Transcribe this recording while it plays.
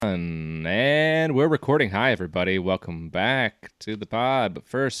And we're recording. Hi, everybody. Welcome back to the pod. But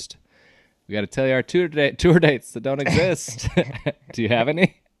first, we got to tell you our tour dates that don't exist. Do you have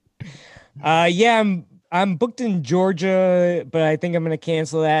any? Yeah, I'm booked in Georgia, but I think I'm gonna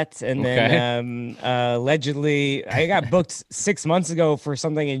cancel that. And Okay. then allegedly, I got booked 6 months ago for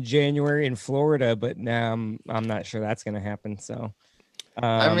something in January in Florida, but now I'm not sure that's gonna happen. So,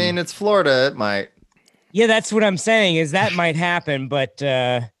 I mean, it's Florida. It might. yeah, that's what I'm saying is that might happen, but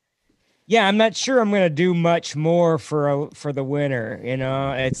yeah, I'm not sure I'm gonna do much more for the winter. You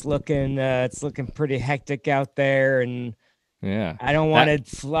know, it's looking pretty hectic out there, and Yeah. I don't want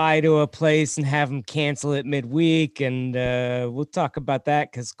to fly to a place and have them cancel it midweek, and we'll talk about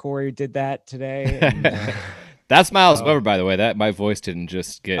that because Corey did that today. And, That's Miles Weber, by the way. That my voice didn't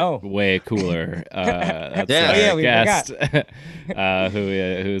just get way cooler. That's Yeah, we guest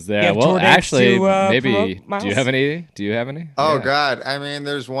who's there. Well, actually, maybe. promote, Do you have any? Do you have any? Oh Yeah. God. I mean,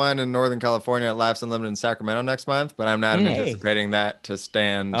 there's one in Northern California at Laughs Unlimited in Sacramento next month, but I'm not Hey. anticipating that to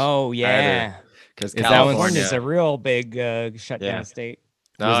stand. Oh yeah, Because Is that one- California's a real big shutdown state.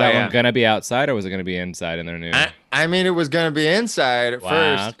 Was that one gonna be outside or was it gonna be inside in their new? I mean, it was going to be inside at Wow,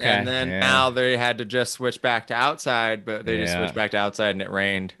 first, okay, and then yeah. now they had to just switch back to outside, but they just Yeah. switched back to outside and it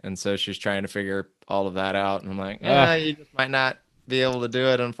rained, and so she's trying to figure all of that out, and I'm like, Ugh. you just might not be able to do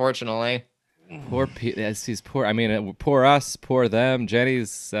it, unfortunately. Poor these poor. I mean, poor us, poor them.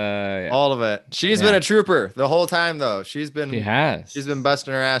 Jenny's. All of it. She's Yeah. been a trooper the whole time, though. She's been She's been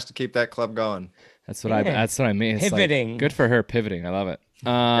busting her ass to keep that club going. That's what I mean. It's Pivoting. Like, good for her pivoting. I love it.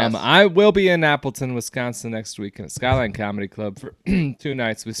 Yes. I will be in Appleton, Wisconsin next week at Skyline Comedy Club for 2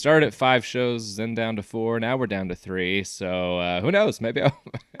 nights. We started at 5 shows, then down to 4. Now we're down to 3. So who knows? Maybe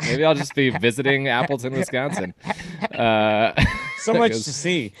I'll just be visiting Appleton, Wisconsin. So much to 'cause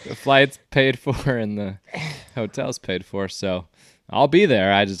see. The flight's paid for and the hotel's paid for. So I'll be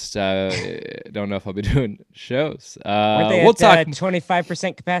there. I just don't know if I'll be doing shows. Weren't they We'll at talk.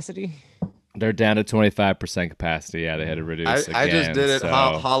 25% capacity? They're down to 25% capacity. Yeah, they had to reduce I just again, did it so-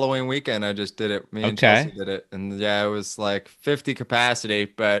 Halloween weekend. I just did it. Me and Okay. Chelsea did it, and yeah, it was like 50 capacity,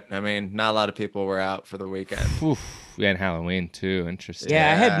 but I mean, not a lot of people were out for the weekend. Oof, we had Halloween too. Interesting. Yeah,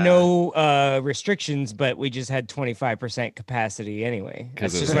 I had Yeah. no restrictions, but we just had 25% capacity anyway.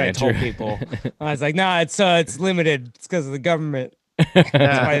 'Cause That's it just was what I told Andrew. people. I was like, nah, it's limited. It's because of the government. That's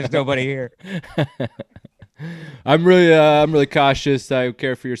why there's nobody here. I'm really cautious. I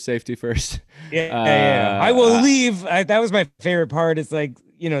care for your safety first. Yeah. I will leave. That was my favorite part. It's like,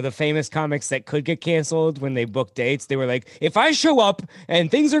 you know, the famous comics that could get canceled when they book dates. They were like, if I show up and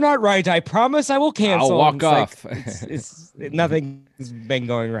things are not right, I promise I will cancel. I'll walk And it's like, off. it's nothing's been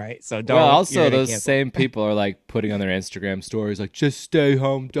going right. So don't. Well, you're also gonna those cancel. same people are like putting on their Instagram stories like, just stay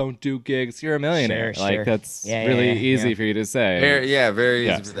home, don't do gigs. You're a millionaire. Sure, Like sure. that's Yeah, really yeah, easy yeah. for you to say. Very Yeah.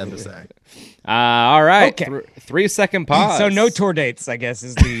 easy for them to say. All right. Okay. 3-second pause. So no tour dates, I guess,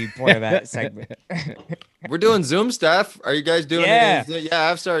 is the point of that segment. We're doing Zoom stuff. Are you guys doing Yeah. any?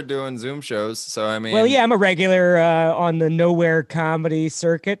 Yeah, I've started doing Zoom shows. So I mean, Well, yeah, I'm a regular on the Nowhere comedy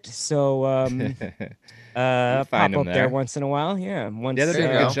circuit, so pop find 'em up there there. once in a while. Yeah, once. Yeah, they're doing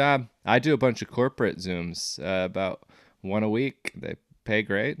There a you good go. job. I do a bunch of corporate Zooms, about 1 a week. They pay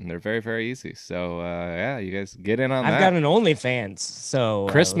great and they're very, very easy. So yeah, you guys get in on I've that. got an OnlyFans, so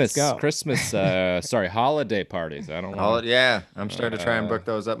Christmas, let's go. sorry, holiday parties. I don't oh want to yeah, I'm starting to try and book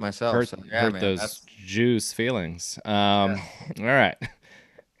those up myself. hurt, So yeah, hurt man, those that's- Jews' feelings. All right,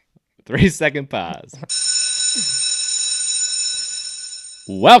 3-second pause.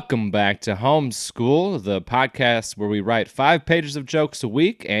 Welcome back to Homeschool, the podcast where we write 5 pages of jokes a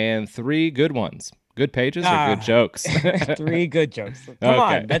week and 3 good ones. Good pages or good jokes? 3 good jokes. Come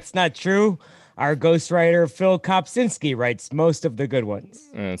Okay. on, that's not true. Our ghostwriter Phil Kopsinski writes most of the good ones.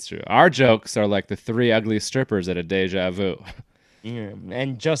 That's true. Our jokes are like the 3 ugly strippers at a deja vu. Yeah,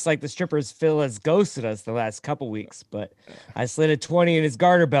 and just like the strippers, Phil has ghosted us the last couple weeks, but I slid a 20 in his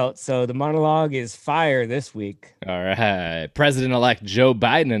garter belt, so the monologue is fire this week. All right. President-elect Joe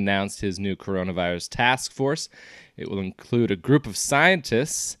Biden announced his new coronavirus task force. It will include a group of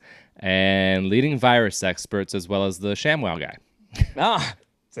scientists and leading virus experts, as well as the ShamWow guy. Ah,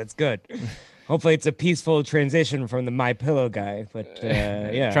 that's good. Hopefully, it's a peaceful transition from the My Pillow guy. But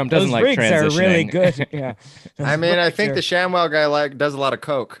yeah, Trump doesn't those like rigs are really transitioning. good. Yeah, I mean, I think the Those ShamWow guy does a lot of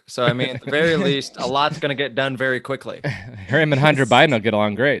coke. So I mean, at the very least, a lot's gonna get done very quickly. Him and Hunter Biden will get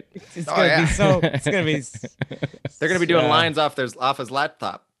along great. it's Oh, gonna yeah. be so. It's gonna be. They're gonna be doing Yeah. lines off his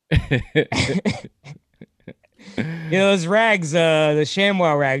laptop. You know, those rags, the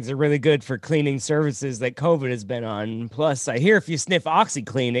ShamWow rags are really good for cleaning surfaces that COVID has been on. Plus, I hear if you sniff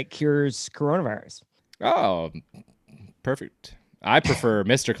OxyClean, it cures coronavirus. Oh, perfect. I prefer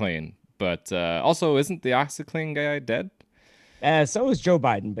Mr. Clean, but also isn't the OxyClean guy dead? So is Joe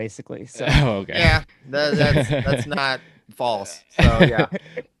Biden, basically. So Oh, okay. Yeah, that's not false. So yeah,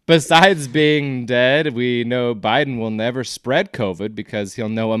 Besides being dead, we know Biden will never spread COVID because he'll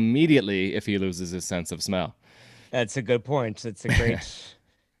know immediately if he loses his sense of smell. that's a good point. That's a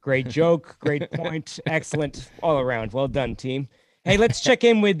great joke, great point, excellent all around. Well done, team. Hey, let's check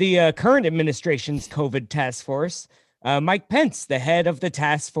in with the current administration's COVID task force. Mike Pence, the head of the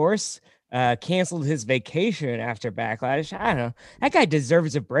task force, canceled his vacation after backlash. I don't know. That guy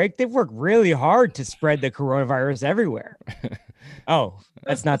deserves a break. They've worked really hard to spread the coronavirus everywhere. Oh,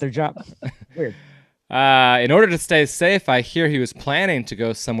 that's not their job. Weird. In order to stay safe, I hear he was planning to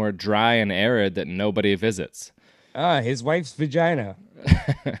go somewhere dry and arid that nobody visits. His wife's vagina.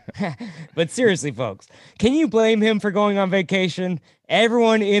 But seriously, folks, can you blame him for going on vacation?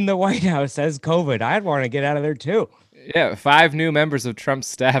 Everyone in the White House has COVID. I'd want to get out of there too. Yeah, 5 new members of Trump's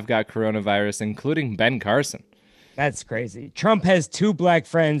staff got coronavirus, including Ben Carson. That's crazy. Trump has 2 black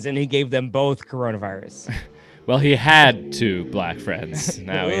friends and he gave them both coronavirus. Well, he had 2 black friends.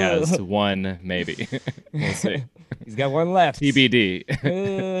 Now he has 1, maybe. We'll see. He's got 1 left. TBD.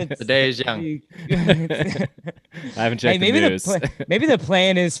 the day is young. I haven't checked the news. Maybe the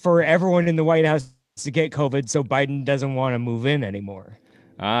plan is for everyone in the White House to get COVID so Biden doesn't want to move in anymore.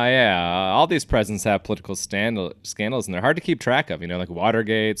 Yeah. All these presidents have political scandals, and they're hard to keep track of. Like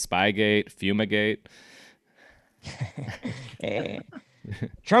Watergate, Spygate, Fumigate.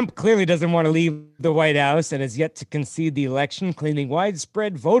 Trump clearly doesn't want to leave the White House and has yet to concede the election, claiming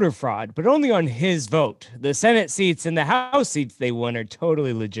widespread voter fraud, but only on his vote. The Senate seats and the House seats they won are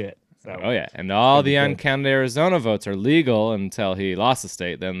totally legit. So, oh, yeah. And all the uncounted Arizona votes are legal until he lost the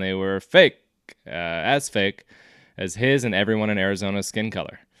state. Then they were fake as his and everyone in Arizona's skin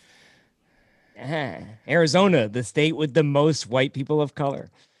color. Arizona, the state with the most white people of color.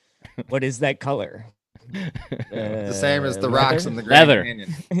 What is that color? The same as the rocks in the Grand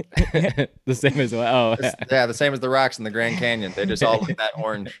Canyon. The same as the same as the rocks in the Grand Canyon. They just all look that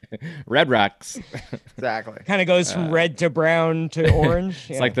orange. Red rocks. Exactly. Kind of goes from red to brown to orange.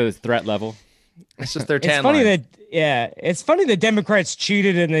 It's like the threat level. It's just their tan It's funny line. it's funny the Democrats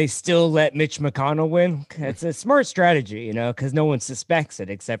cheated and they still let Mitch McConnell win. It's a smart strategy, because no one suspects it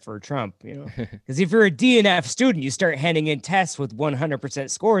except for Trump, Because if you're a DNF student, you start handing in tests with 100%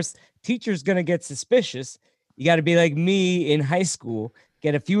 scores, teacher's going to get suspicious. You got to be like me in high school,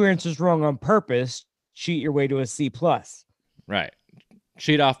 get a few answers wrong on purpose, cheat your way to a C+. Right.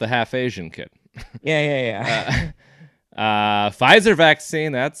 Cheat off the half Asian kid. Yeah. Pfizer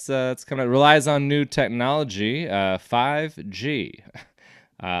vaccine, that's coming out, relies on new technology, 5G.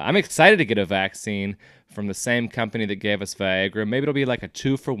 I'm excited to get a vaccine from the same company that gave us Viagra. Maybe it'll be like a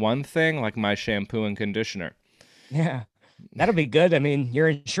 2-for-1 thing, like my shampoo and conditioner. Yeah, that'll be good. I mean, your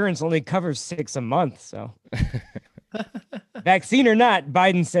insurance only covers 6 a month, so. Vaccine or not,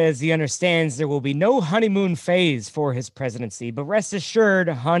 Biden says he understands there will be no honeymoon phase for his presidency, but rest assured,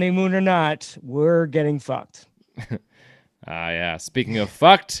 honeymoon or not, we're getting fucked. Yeah. Speaking of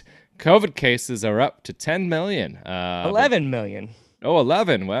fucked, COVID cases are up to 10 million. 11 million. Oh,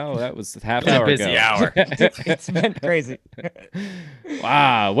 11. Well, that was half hour ago. Busy hour. It's been crazy.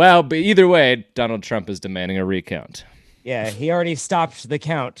 Wow. Well, but either way, Donald Trump is demanding a recount. Yeah, he already stopped the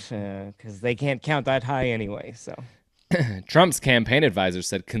count because they can't count that high anyway. So Trump's campaign advisor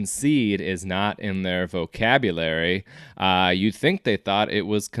said concede is not in their vocabulary. You'd think they thought it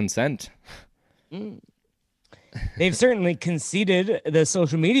was consent. They've certainly conceded the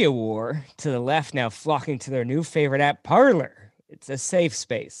social media war to the left, now flocking to their new favorite app, Parler. It's a safe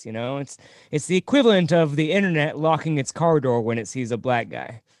space, It's the equivalent of the internet locking its car door when it sees a black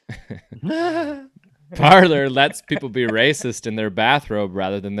guy. Parler lets people be racist in their bathrobe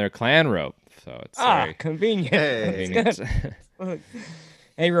rather than their Klan robe. So it's very convenient. Hey.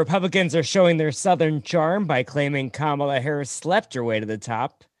 Hey, Republicans are showing their Southern charm by claiming Kamala Harris slept her way to the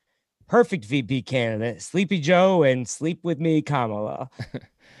top. Perfect VP candidate, Sleepy Joe and Sleep With Me Kamala.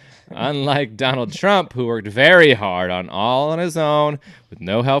 Unlike Donald Trump, who worked very hard all on his own with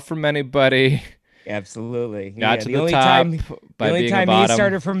no help from anybody. Absolutely. Got to the the only top time, by the only being a time he bottom.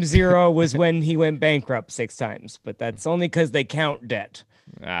 started from zero was when he went bankrupt 6 times, but that's only because they count debt.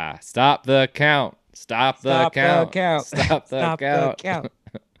 Stop the count. Stop the count. Stop Stop the count. count.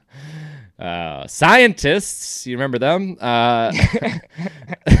 Scientists, you remember them?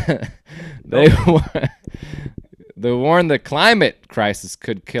 They warned the climate crisis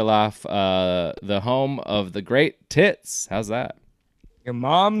could kill off the home of the great tits. How's that? Your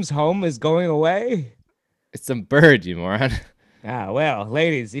mom's home is going away? It's a bird, you moron. Well,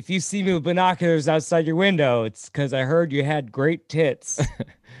 ladies, if you see me with binoculars outside your window, it's because I heard you had great tits.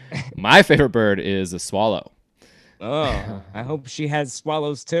 My favorite bird is a swallow. Oh, I hope she has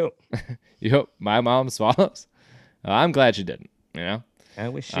swallows too. You hope my mom swallows? I'm glad she didn't, you know? I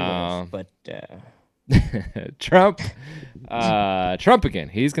wish she was, but Trump again.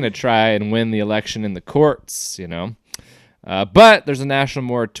 He's going to try and win the election in the courts, you know? But there's a national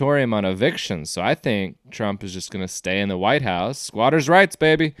moratorium on evictions, so I think Trump is just going to stay in the White House. Squatters' rights,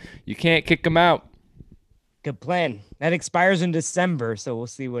 baby. You can't kick them out. good plan. That expires in December, so we'll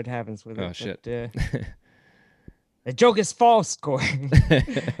see what happens with it. Oh, shit. But, the joke is false, Corey.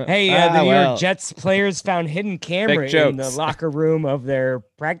 Hey, the New York Jets players found hidden camera in the locker room of their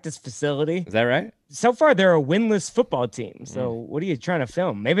practice facility. Is that right? So far, they're a winless football team. So what are you trying to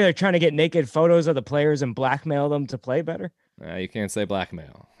film? Maybe they're trying to get naked photos of the players and blackmail them to play better? You can't say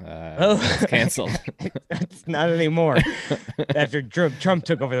blackmail. It's canceled. It's not anymore. After Trump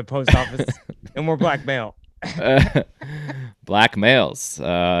took over the post office, no more blackmail.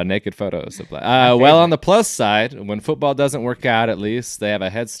 Blackmails, naked photos of well, on the plus side, when football doesn't work out, at least they have a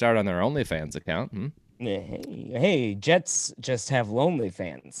head start on their OnlyFans account. Hey, Jets just have lonely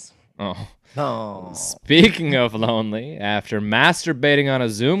fans. Oh. Speaking of lonely, after masturbating on a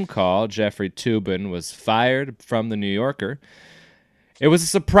Zoom call, Jeffrey Toobin was fired from the New Yorker. It was a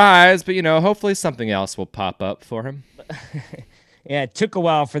surprise, but hopefully something else will pop up for him. Yeah, it took a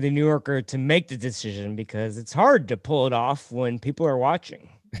while for the New Yorker to make the decision because it's hard to pull it off when people are watching.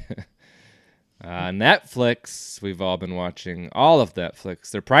 Netflix, we've all been watching all of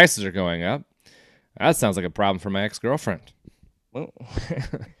Netflix. Their prices are going up. That sounds like a problem for my ex-girlfriend. Well,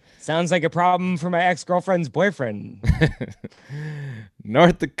 sounds like a problem for my ex-girlfriend's boyfriend.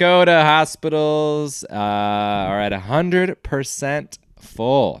 North Dakota hospitals are at 100%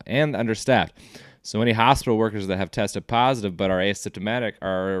 full and understaffed. So many hospital workers that have tested positive but are asymptomatic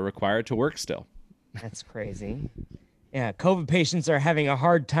are required to work still. That's crazy. Yeah, COVID patients are having a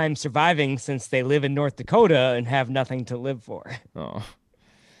hard time surviving since they live in North Dakota and have nothing to live for. Oh.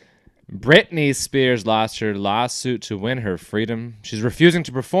 Britney Spears lost her lawsuit to win her freedom. She's refusing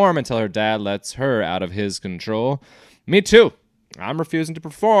to perform until her dad lets her out of his control. Me too. I'm refusing to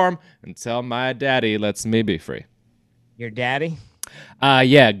perform until my daddy lets me be free. Your daddy?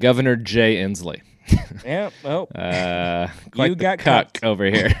 Yeah, Governor Jay Inslee. Yeah, well, quite you the got cuck cucked. over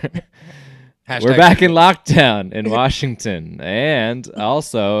here. We're back in lockdown in Washington, and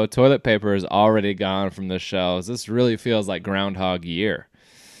also toilet paper is already gone from the shelves. This really feels like Groundhog Year.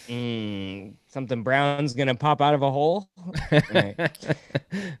 Something brown's gonna pop out of a hole. Right.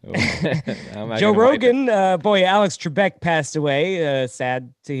 Joe Rogan, boy, Alex Trebek passed away.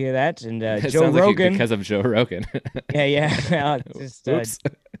 Sad to hear that. And Joe Rogan, because of Joe Rogan. yeah. Just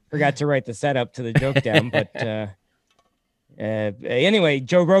forgot to write the setup to the joke down, but anyway,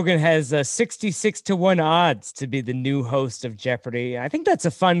 Joe Rogan has 66-1 odds to be the new host of Jeopardy. I think that's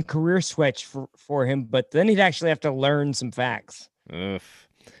a fun career switch for him, but then he'd actually have to learn some facts. Oof.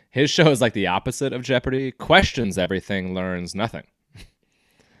 His show is like the opposite of Jeopardy. Questions everything, learns nothing.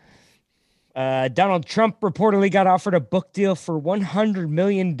 Donald Trump reportedly got offered a book deal for $100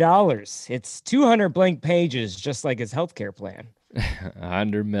 million. It's 200 blank pages, just like his healthcare plan.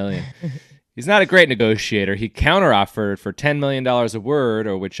 100 million. He's not a great negotiator. He counteroffered for $10 million a word,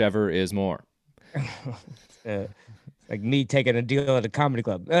 or whichever is more. Like me taking a deal at a comedy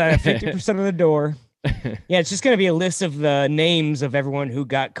club. 50% of the door. Yeah, it's just going to be a list of the names of everyone who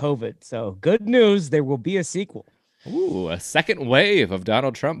got COVID. So good news, there will be a sequel. Ooh, a second wave of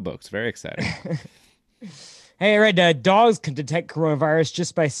Donald Trump books. Very exciting. Hey, I read dogs can detect coronavirus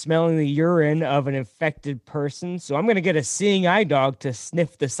just by smelling the urine of an infected person. So I'm going to get a seeing eye dog to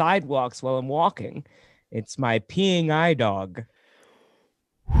sniff the sidewalks while I'm walking. It's my peeing eye dog.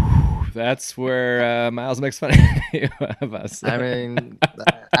 That's where Miles makes fun of us. I mean,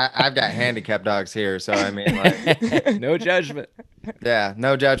 I've got handicapped dogs here, so I mean, like, no judgment. Yeah,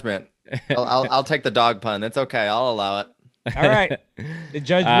 no judgment. I'll take the dog pun. It's okay. I'll allow it. All right, the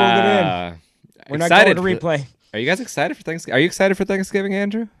judge ruled it in. We're not going to replay. Are you guys excited for Thanksgiving? Are you excited for Thanksgiving,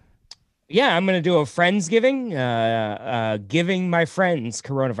 Andrew? Yeah, I'm going to do a Friendsgiving, giving my friends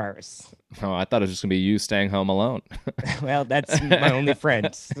coronavirus. Oh, I thought it was just going to be you staying home alone. Well, that's my only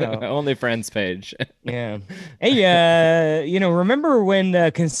friend. So. Only friends page. Yeah. Hey, remember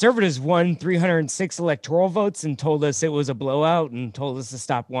when conservatives won 306 electoral votes and told us it was a blowout and told us to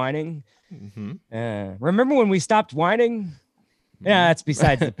stop whining? Mm-hmm. Remember when we stopped whining? Yeah, that's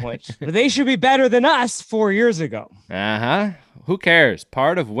besides the point. But they should be better than us 4 years ago. Uh-huh. Who cares?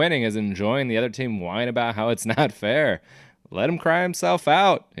 Part of winning is enjoying the other team whine about how it's not fair. let him cry himself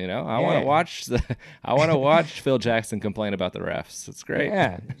out. I want Yeah. to watch I want to watch Phil Jackson complain about the refs. It's great.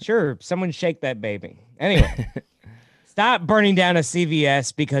 Yeah, sure. Someone shake that baby. Anyway, stop burning down a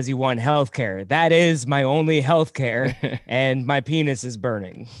CVS because you want health care. That is my only health care, and my penis is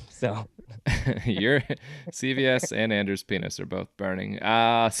burning. So Your CVS and Andrew's penis are both burning.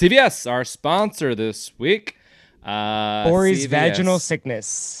 CVS, our sponsor this week. Ori's CVS. vaginal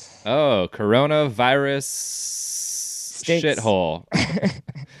sickness. Oh, coronavirus shithole.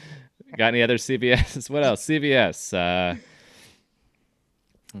 Got any other CVS? What else? CVS.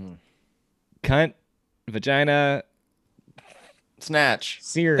 Cunt, vagina. Snatch.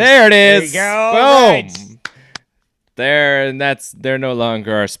 Sears. There it is. There you go. Boom. Right. There, and they're no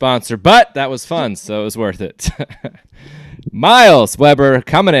longer our sponsor, but that was fun, so it was worth it. Miles Weber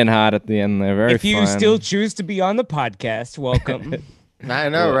coming in hot at the end there. Very If you fun. still choose to be on the podcast, welcome. I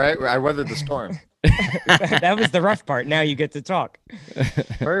know, right? I weathered the storm. That was the rough part. Now you get to talk.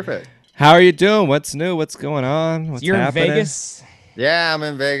 Perfect. How are you doing? What's new? What's going on? What's You're happening? in Vegas. Yeah, I'm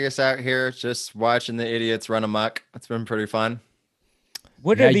in Vegas out here, just watching the idiots run amok. It's been pretty fun.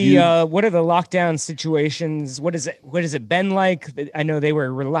 What Yeah, are the lockdown situations? What has it been like? I know they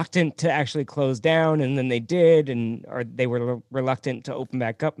were reluctant to actually close down, and then they did, or they were reluctant to open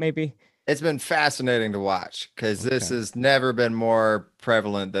back up. Maybe. It's been fascinating to watch because this has never been more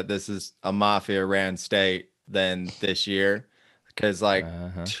prevalent that this is a mafia ran state than this year. Because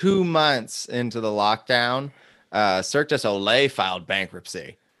 2 months into the lockdown, Cirque du Soleil filed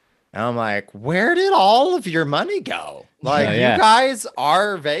bankruptcy. And I'm like, where did all of your money go? Like, Yeah. you guys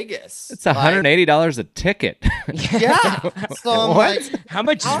are Vegas. It's $180 a ticket. Yeah. So I'm like, How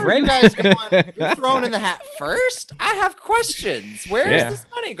much how is are you rent? guys going? You're thrown in the hat first? I have questions. Where is this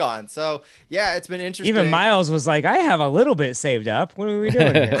money gone? So, yeah, it's been interesting. Even Miles was like, "I have a little bit saved up. What are we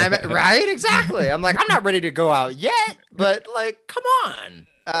doing here?" Right? Exactly. I'm like, I'm not ready to go out yet, but like, come on.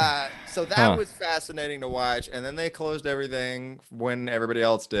 So that was fascinating to watch. And then they closed everything when everybody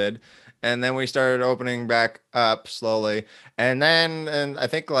else did. And then we started opening back up slowly. And I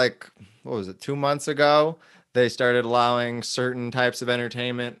think what was it, 2 months ago, they started allowing certain types of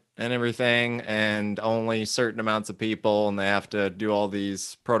entertainment and everything, and only certain amounts of people, and they have to do all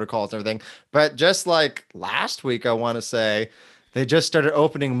these protocols and everything. But just like last week, I want to say, they just started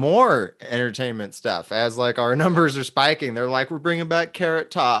opening more entertainment stuff as like our numbers are spiking. They're like, we're bringing back Carrot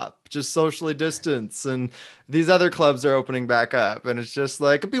Top, just socially distance, and these other clubs are opening back up. And it's just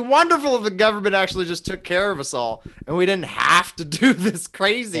like, it'd be wonderful if the government actually just took care of us all and we didn't have to do this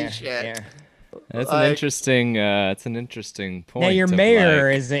crazy shit. Yeah. That's Like- it's an interesting point. Now your of, mayor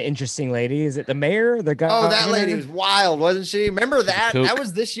like- is an interesting lady. Is it the mayor? Or the guy? Oh, that lady was wild, wasn't she? Remember that? kook. That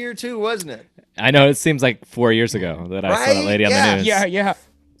was this year too, wasn't it? I know it seems like 4 years ago that I saw that Right? lady on the Yeah. news. Yeah.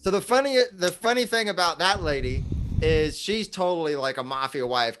 So the funny thing about that lady is she's totally like a mafia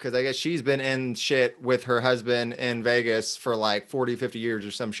wife, because I guess she's been in shit with her husband in Vegas for like 40, 50 years or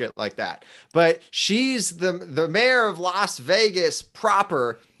some shit like that. But she's the mayor of Las Vegas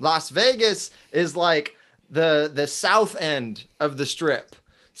proper. Las Vegas is like the south end of the strip.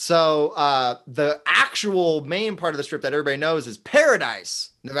 So the actual main part of the strip that everybody knows is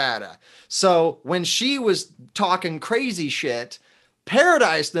Paradise, Nevada. So when she was talking crazy shit,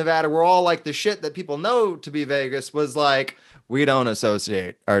 Paradise, Nevada, where all like the shit that people know to be Vegas, was like, we don't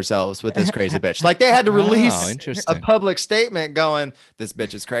associate ourselves with this crazy bitch. Like they had to release a interesting. public statement going, this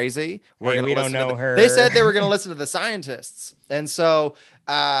bitch is crazy. Hey, gonna we don't listen to know her. They said they were going to listen to the scientists. And so,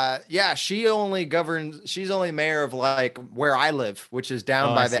 yeah, she's only mayor of like where I live, which is down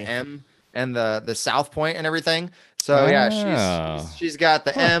Oh, by I the see. M and the South Point and everything. So yeah, Oh. she's got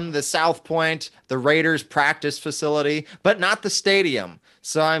the M, the South Point, the Raiders practice facility, but not the stadium.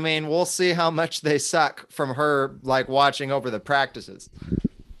 So I mean, we'll see how much they suck from her like watching over the practices.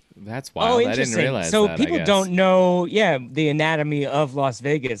 That's Oh, wild. I didn't interesting. realize So that. I people guess. don't know, the anatomy of Las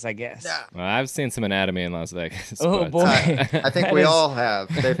Vegas, I guess. Yeah. Well, I've seen some anatomy in Las Vegas. Oh, but- boy. I think That we is all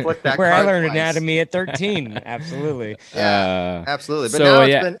have. They flipped that Where I card learned twice. anatomy at 13. Absolutely. Yeah, absolutely. But so, now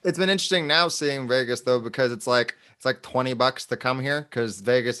yeah. it's been interesting now seeing Vegas though, because it's like $20 to come here, because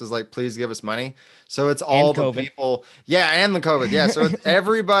Vegas is like, please give us money. So it's all the COVID. people. Yeah, and the COVID. Yeah. So it's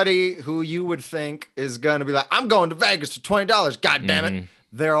everybody who you would think is gonna be like, I'm going to Vegas for $20. God damn it.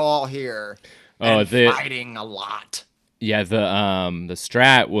 They're all here. Oh, and fighting a lot. Yeah, the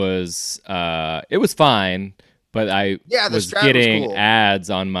Strat was it was fine, but I Yeah, the was Strat was getting cool. ads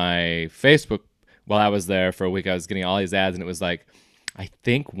on my Facebook while I was there for a week. I was getting all these ads, and it was like, I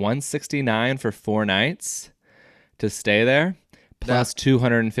think $169 for 4 nights to stay there, plus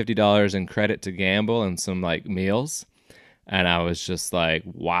 $250 in credit to gamble and some like meals. And I was just like,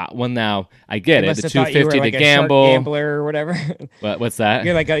 wow. Well, now I get They it. must The have thought you were 250 like to a shark gamble. gambler or whatever. What's that?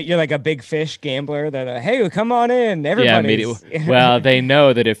 You're like a big fish gambler that hey, come on in, Yeah, everybody's well, they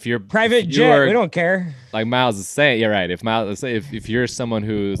know that if you're private if you jet. are- We don't care. like Miles is saying, you're right. If you're someone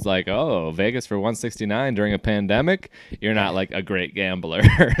who's like, oh, Vegas for 169 during a pandemic, you're not like a great gambler.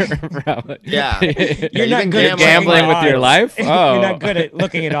 Probably. Yeah. You're you've not been good at gambling with your odds. life? Oh. You're not good at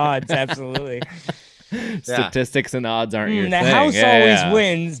looking at odds. Absolutely. Statistics and odds aren't your The thing. house Yeah, always yeah.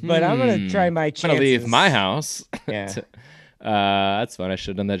 wins, but I'm gonna try my I'm chances. gonna leave my house. Yeah. That's fun. I should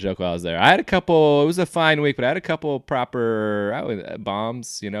have done that joke while I was there. I had a couple. It was a fine week, but I had a couple proper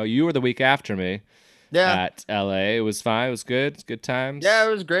bombs. You were the week after me Yeah. at LA. It was fine. It was good. Good times. Yeah, it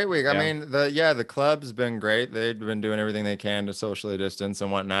was a great week. I Yeah. mean, the club's been great. They've been doing everything they can to socially distance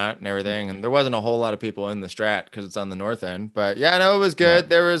and whatnot and everything. And there wasn't a whole lot of people in the Strat because it's on the north end. But yeah, no, it was good.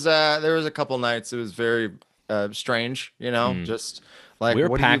 There was a couple nights. It was very strange, just like we were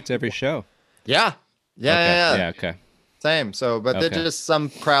what do you- packed every show. Yeah. Yeah, Okay. yeah, yeah. Yeah. Okay. Same. So, but Okay. they're just some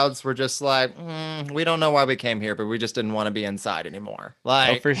crowds were just like, we don't know why we came here, but we just didn't want to be inside anymore. Oh,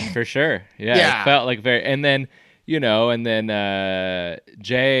 Like, for sure. Yeah, Yeah. It felt like very. And then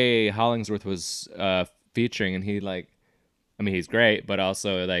Jay Hollingsworth was featuring, and he's great, but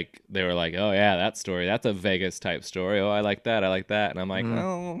also like they were like, oh yeah, that story, that's a Vegas type story. Oh, I like that. And I'm like,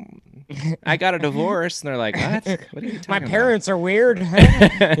 oh, I got a divorce, and they're like, what? What are you talking My about? parents are weird.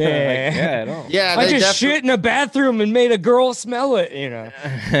 Like, Yeah. yeah, I don't. yeah, I they just shit in a bathroom and made a girl smell it.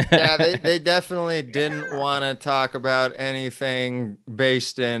 yeah, they definitely didn't want to talk about anything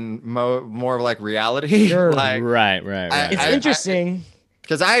based in more of like reality. Sure. Like, Right. It's interesting.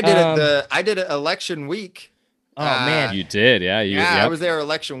 because I did it election week. Oh man. You did, yeah. I was there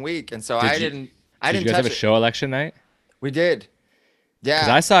election week, and so I didn't Did you guys touch have a it. show election night? We did. Because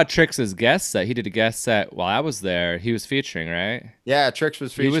Yeah, I saw Trix's guest set. He did a guest set while I was there. He was featuring, right? yeah. Trix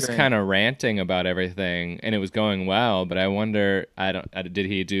was He featuring. was kind of ranting about everything, and it was going well. But I wonder, did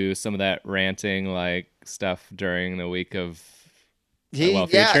he do some of that ranting like stuff during the week of while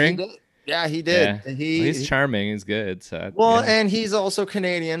featuring? He did. Yeah, he did. Yeah. And Well, he's charming. He's good. So well, yeah. and he's also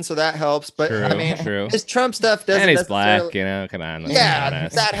Canadian, so that helps. But True, I mean, true. his Trump stuff doesn't And he's necessarily. black. Come on. Let's be Yeah,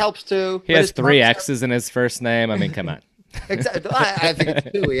 honest. that helps too. He but has his 3 Trump stuff- X's in his first name. I mean, come on. Exactly. I think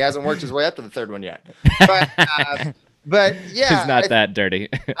it's 2. He hasn't worked his way up to the 3rd one yet. But yeah, He's not that dirty.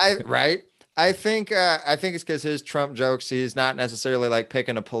 right. I think it's because his Trump jokes. He's not necessarily like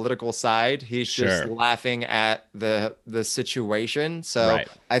picking a political side. He's just Sure. laughing at the situation. So Right.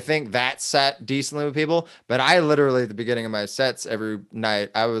 I think that sat decently with people. But I literally at the beginning of my sets every night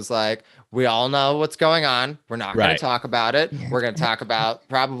I was like, we all know what's going on. We're not going Right. to talk about it. We're going to talk about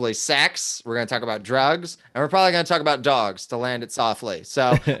probably sex. We're going to talk about drugs, and we're probably going to talk about dogs to land it softly.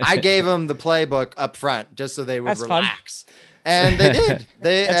 So I gave them the playbook up front just so they would That's fun. relax. And they did.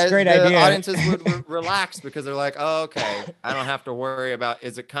 That's a great the idea. audiences would relax because they're like, "Oh, okay, I don't have to worry about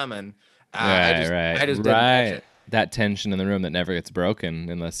is it coming." I just didn't touch it. That tension in the room that never gets broken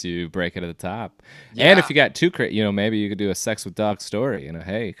unless you break it at the top. And if Yeah. you got too maybe you could do a sex with dog story.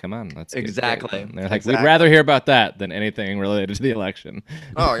 Hey, come on, let's get Exactly. great. And they're like, Exactly. we'd rather hear about that than anything related to the election.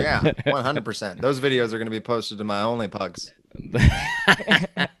 Oh yeah, 100%. Those videos are going to be posted to my only pugs.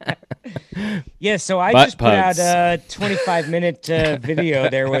 Yeah, so I Butt just put out pugs. a 25-minute video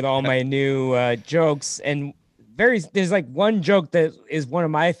there with all my new jokes, and there's like one joke that is one of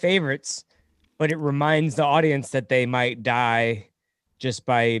my favorites, but it reminds the audience that they might die just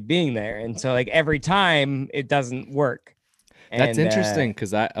by being there, and so like every time it doesn't work. That's And, interesting because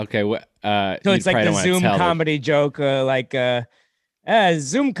So it's like the Zoom comedy joke,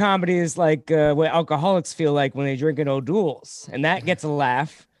 Zoom comedy is like what alcoholics feel like when they drink an O'Doul's, and that gets a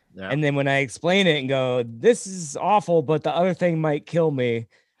laugh. Yeah. And then when I explain it and go, "This is awful, but the other thing might kill me,"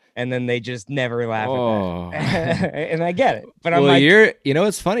 and then they just never laugh Oh. at that. And I get it, but I'm Well, like,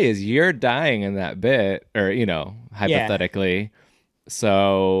 what's funny is you're dying in that bit, or hypothetically,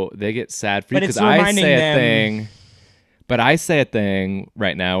 so they get sad for you But it's because I reminding say a them- thing. But I say a thing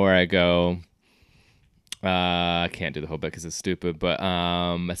right now where I go, I can't do the whole bit because it's stupid. But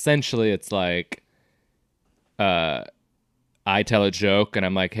essentially, it's like, I tell a joke and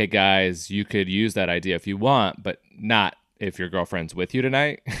I'm like, "Hey guys, you could use that idea if you want, but not if your girlfriend's with you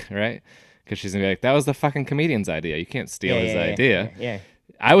tonight, right?" Because she's gonna be like, "That was the fucking comedian's idea. You can't steal his idea." Yeah.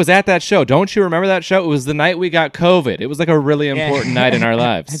 I was at that show. Don't you remember that show? It was the night we got COVID. It was like a really important night in our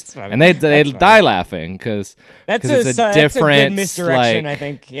lives. That's funny. And they That's funny. die laughing because That's it's a a different good misdirection, like, I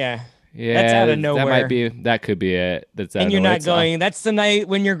think. Yeah. yeah, That's out of nowhere. That could be it. That's out And of you're nowhere. not It's all- going, "That's the night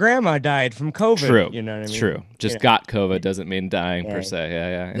when your grandma died from COVID." True. You know what I mean? True. Just Yeah. got COVID doesn't mean dying per Yeah. se. Yeah.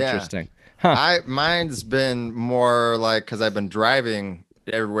 Yeah. Interesting. Mine's been more like because I've been driving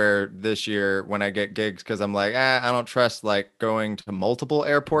everywhere this year when I get gigs because I'm like, I don't trust like going to multiple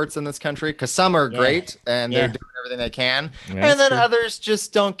airports in this country because some are Yeah. great and they're Yeah. doing everything they can, Yeah, and that's then true. others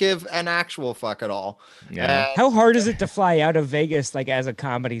just don't give an actual fuck at all. Yeah. And How hard is it to fly out of Vegas, like as a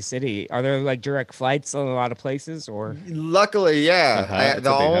comedy city? Are there like direct flights in a lot of places, or? luckily, yeah, It's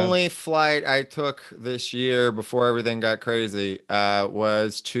the a big hub. only flight I took this year before everything got crazy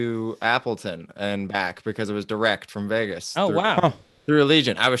was to Appleton and back because it was direct from Vegas Oh wow. through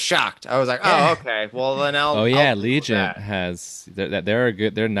Allegiant. I was shocked. I was like, oh, Yeah. okay. Well, then Oh yeah, I'll deal with Legion that. has they're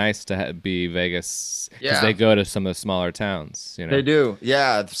good. They're nice to be Vegas because Yeah. they go to some of the smaller towns. You know. They do.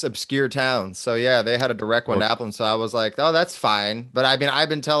 Yeah, it's obscure towns. So yeah, they had a direct one to Appleton. So I was like, oh, that's fine. But I mean, I've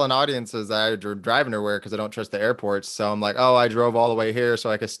been telling audiences that I driving everywhere because I don't trust the airports. So I'm like, oh, I drove all the way here so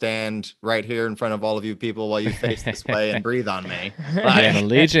I could stand right here in front of all of you people while you face this way and breathe on me. Yeah, and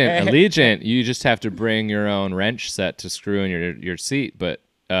Allegiant, you just have to bring your own wrench set to screw in your seat, but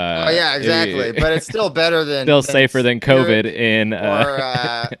Oh yeah, exactly. But it's still better than still safer than Spirit COVID in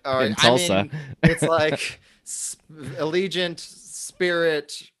or in Tulsa. I mean, it's like Allegiant,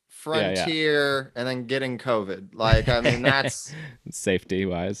 Spirit, Frontier, and then getting COVID. Like, I mean, that's safety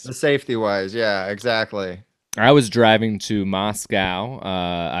wise. the safety wise. Yeah, exactly. I was driving to Moscow,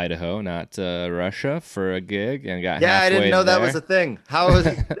 Idaho, not Russia, for a gig, and got Yeah, I halfway didn't know that was there. a thing. How was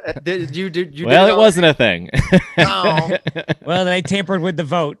it? Did you? Well, did it wasn't a thing. Oh. Well, they tampered with the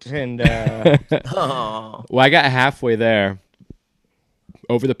vote, and Oh. Well, I got halfway there.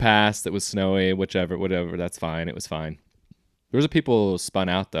 Over the pass that was snowy, whatever. That's fine. It was fine. There was a people spun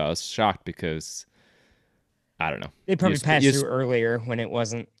out though. I was shocked because I don't know. they probably You sp- passed you through sp- earlier when it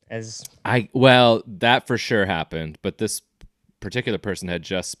wasn't as. Well, that for sure happened, but this particular person had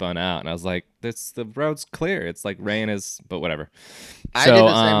just spun out, and I was like, the road's clear. It's like rain is, but whatever. I So, did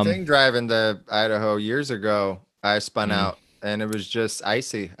the same thing driving to Idaho years ago. I spun Mm. out and it was just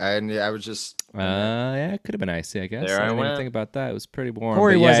icy. I was just Yeah, it could have been icy, I guess. There I I didn't even went. think about that. It was pretty warm.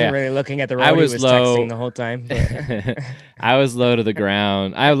 Corey but yeah, wasn't yeah. really looking at the road; I he was was low. texting the whole time. But I was low to the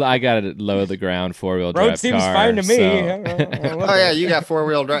ground. I got it low to the ground 4-wheel drive road seems car, fine to me. so- Oh yeah, you got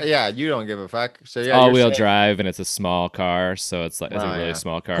 4-wheel drive. Yeah, you don't give a fuck. So yeah, all you're wheel safe. drive, and it's a small car, so it's like it's Oh, a really yeah.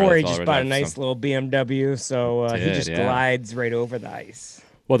 small car. Corey that's just all-wheel bought a drive, nice so- little BMW, so he Did, just yeah. glides right over the ice.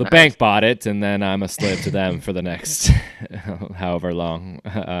 Well, the Nice. bank bought it, and then I'm a slave to them for the next however long.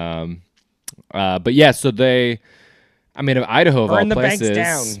 But yeah, so I mean, Idaho of all Burn the places.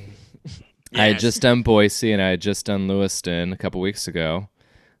 banks down. I had just done Boise and I had just done Lewiston a couple weeks ago.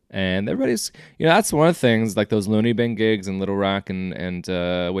 And everybody's, that's one of the things, like those Looney Bin gigs in Little Rock and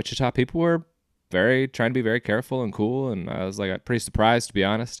Wichita, people were trying to be very careful and cool. And I was like, pretty surprised, to be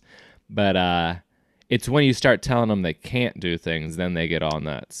honest. But it's when you start telling them they can't do things, then they get all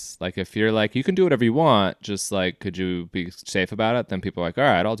nuts. Like if you're like, you can do whatever you want, just like, could you be safe about it? Then people are like, all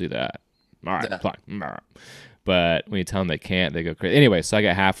right, I'll do that. All right, Yeah. fine. But when you tell them they can't, they go crazy. Anyway, so I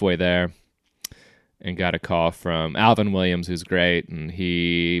got halfway there and got a call from Alvin Williams, who's great, and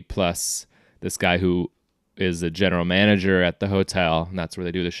he plus this guy who is the general manager at the hotel, and that's where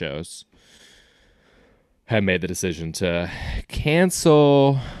they do the shows, had made the decision to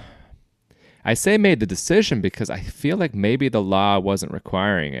cancel. I say made the decision because I feel like maybe the law wasn't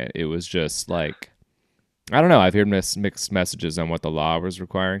requiring it. It was just like, I don't know. I've heard mixed messages on what the law was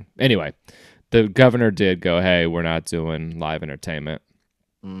requiring. Anyway, the governor did go, hey, we're not doing live entertainment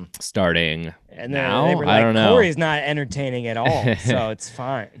starting And then now. they were I like, don't know. Corey's not entertaining at all, so it's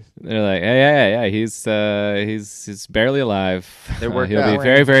fine. They're like, yeah. He's barely alive. It worked He'll be out.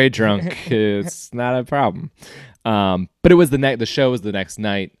 very, very drunk. It's not a problem. But it was the show was the next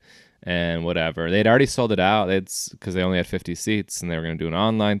night and whatever. They'd already sold it out. Because they only had 50 seats and they were going to do an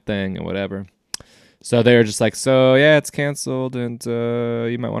online thing and whatever. So they were just like, so yeah, it's canceled and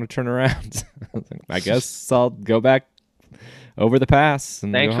you might want to turn around. I guess I'll go back over the pass.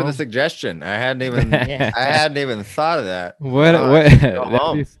 And Thanks go for the home. suggestion. I hadn't even Yeah. I hadn't even thought of that. What? Oh, What? go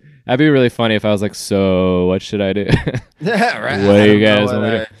home. That'd be really funny if I was like, so what should I do? Yeah, right. What do I you don't know guys what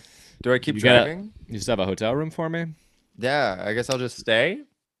want me to do I keep You gotta- driving? You just have a hotel room for me? Yeah, I guess I'll just stay.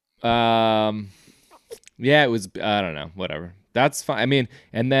 Yeah, it was. I don't know. Whatever. That's fine. I mean,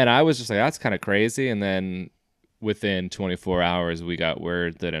 and then I was just like, that's kind of crazy. And then within 24 hours, we got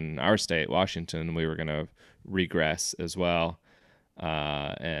word that in our state, Washington, we were gonna regress as well.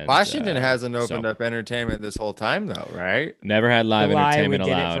 And Washington hasn't opened so- up entertainment this whole time though, right? Never had live The lie, we entertainment did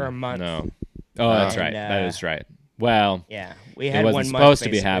it allowed. for a month. No. Oh, that's And, right. That is right. Well, Yeah, we it had wasn't 1 month. supposed to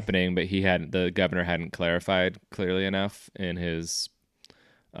be basically. happening, but the governor hadn't clarified clearly enough in his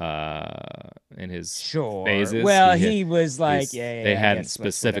in his Sure. phases. Well, he was like, they I hadn't guess,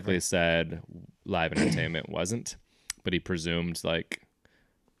 specifically whatever. said live entertainment wasn't, but he presumed like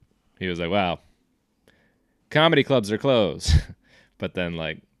he was like, wow, comedy clubs are closed, but then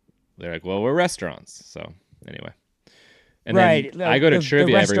like they're like, well, we're restaurants, so anyway. And Right, then I go to the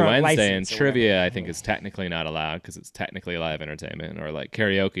trivia every restaurant Wednesday, and license or whatever. trivia I think is technically not allowed because it's technically live entertainment, or like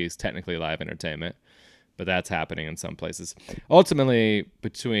karaoke is technically live entertainment, but that's happening in some places. Ultimately,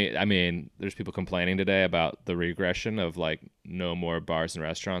 I mean, there's people complaining today about the regression of like no more bars and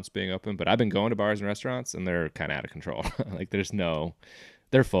restaurants being open, but I've been going to bars and restaurants and they're kind of out of control. Like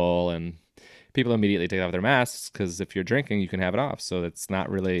they're full, and people immediately take off their masks because if you're drinking, you can have it off. So it's not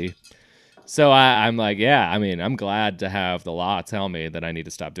really. So I'm like, yeah, I mean, I'm glad to have the law tell me that I need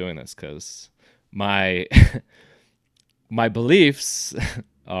to stop doing this because my my beliefs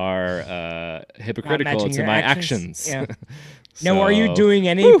are hypocritical matching to your my actions. actions. Yeah. Now, are you So, doing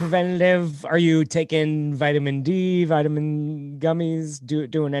any preventative? Are you taking vitamin D, vitamin gummies,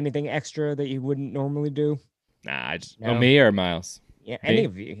 doing anything extra that you wouldn't normally do? Nah, No. me or Miles? Yeah, Me? any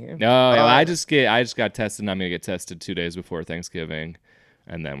of you. Yeah. No, I just got tested, and I'm gonna get tested 2 days before Thanksgiving,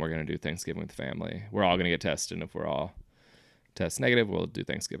 and then we're gonna do Thanksgiving with the family. We're all gonna get tested, and if we're all test negative, we'll do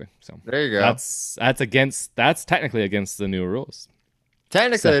Thanksgiving. So There you go. That's technically against the new rules.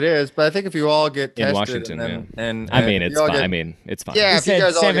 Technically, it is, but I think if you all get tested In Washington, and I mean, if it's you all fine. get- I mean, it's fine. Yeah, He if you said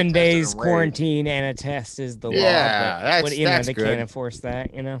guys all get 7 tested days and wait- quarantine and a test is the law. Yeah, but that's- that's they good. can't enforce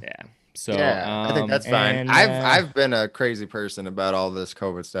that. Yeah. So Yeah, I think that's fine. and, I've been a crazy person about all this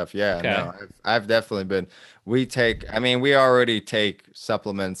COVID stuff. Yeah, Okay. no, I've definitely been. We already take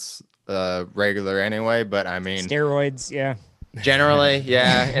supplements regular anyway, but I mean, steroids. Yeah. generally,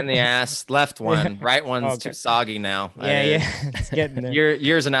 yeah, in the ass, left one, right one's Okay. too soggy now. Yeah, yeah. It's getting there.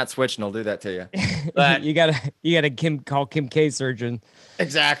 Years of not switching will do that to you. But you gotta call Kim K surgeon.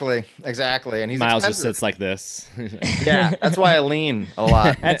 exactly, and he's Miles just expensive. sits like this. Yeah, that's why I lean a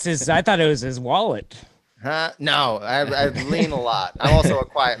lot. That's his. I thought it was his wallet. Huh? No, I lean a lot. I'm also a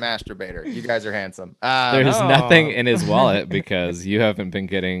quiet masturbator. You guys are handsome. There's Oh. nothing in his wallet because you haven't been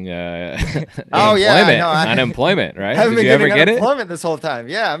getting Oh, yeah, I unemployment. know. Unemployment, right? I haven't Did been you ever getting get it? unemployment this whole time.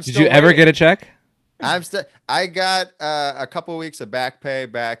 Yeah, I'm Did still you ever waiting. get a check? I got a couple weeks of back pay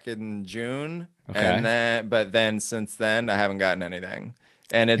back in June, Okay. and then since then I haven't gotten anything,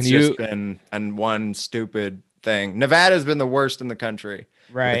 and it's Can just you- been one stupid thing. Nevada's been the worst in the country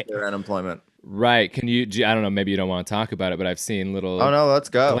Right. with their unemployment. Right. I don't know, maybe you don't want to talk about it, but I've seen little Oh no, let's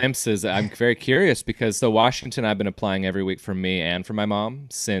go. glimpses. I'm very curious because so Washington, I've been applying every week for me and for my mom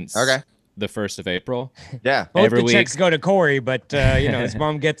since Okay. the 1st of April. Yeah. Both Every the week. checks go to Corey, but his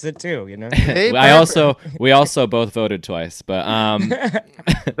mom gets it too. Hey, We also both voted twice, but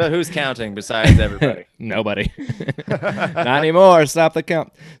but who's counting besides everybody? nobody. Not anymore. Stop the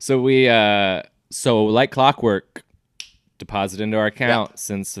count. So so like clockwork, deposit into our account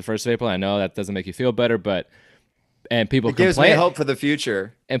since the 1st of April. I know that doesn't make you feel better, and people It gives me complain, hope for the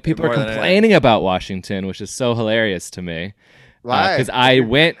future. and people are more than anything. complaining about Washington, which is so hilarious to me. Why? Because I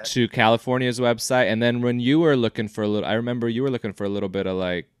went to California's website, and then when you were looking for a little, I remember you were looking for a little bit of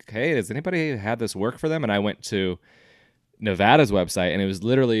like, hey, does anybody have this work for them? And I went to Nevada's website, and it was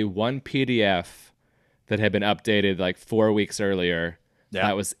literally one PDF that had been updated like 4 weeks earlier. Yeah.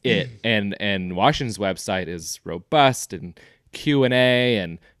 That was it. And Washington's website is robust and Q&A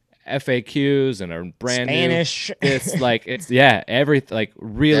and FAQs and a brand Spanish. new. It's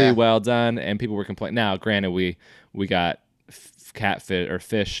really Yeah. well done, and people were complaining. Now, granted, we got catfish or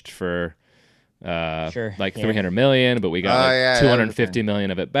fished for Sure, like yeah. 300 million, but we got Oh, yeah, 250 million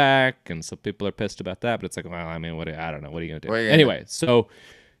of it back, and so people are pissed about that. But it's like, well, I mean, I don't know, what are you gonna do? What are you gonna Anyway, so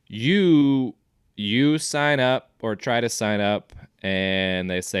you sign up or try to sign up, and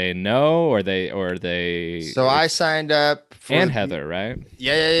they say no, or they. So I signed up for and Heather, right?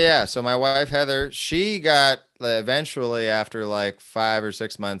 Yeah. So my wife Heather, she got eventually after like 5 or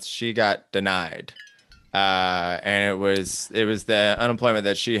 6 months, she got denied. And it was the unemployment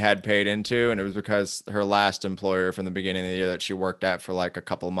that she had paid into, and it was because her last employer from the beginning of the year that she worked at for like a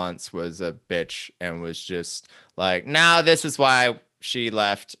couple months was a bitch and was just like, no, this is why she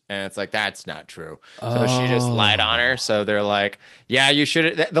left. And it's like, that's not true. So she just lied on her. So they're like, yeah, you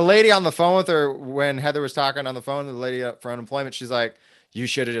should. The lady on the phone with her when Heather was talking on the phone, the lady up for unemployment, she's like, you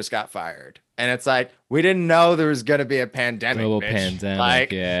should have just got fired. And it's like, we didn't know there was going to be a pandemic. Global bitch. pandemic,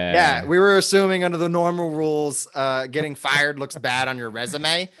 Like, yeah. we were assuming under the normal rules, getting fired looks bad on your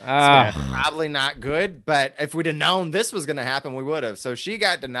resume. Ah. So probably not good. But if we'd have known this was going to happen, we would have. So she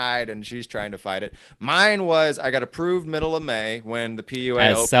got denied, and she's trying to fight it. Mine was, I got approved middle of May when the PUA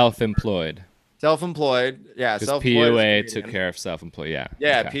As opened. self-employed. Self-employed. Yeah, Because self-employed. PUA took care of self-employed. Yeah.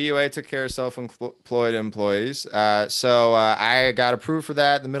 Yeah, Okay. PUA took care of self-employed employees. So I got approved for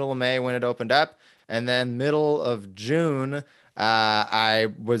that in the middle of May when it opened up. And then middle of June, I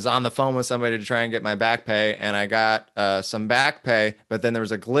was on the phone with somebody to try and get my back pay, and I got some back pay, but then there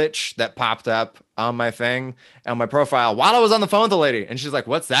was a glitch that popped up on my thing, on my profile while I was on the phone with the lady. And she's like,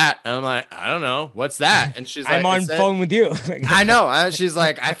 "What's that?" And I'm like, "I don't know. What's that?" And she's like, I'm on phone with you. I know. She's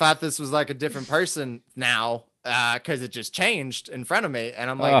like, "I thought this was like a different person now." Because it just changed in front of me. And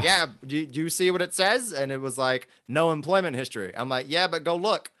I'm like, Ugh. "Yeah, do you see what it says?" And it was like, "No employment history." I'm like, "Yeah, but go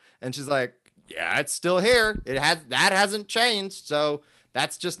look." And she's like, "Yeah, it's still here. That hasn't changed. So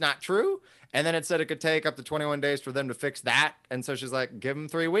that's just not true." And then it said it could take up to 21 days for them to fix that. And so she's like, "Give them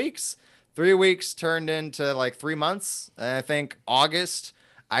 3 weeks." 3 weeks turned into like 3 months. And I think August,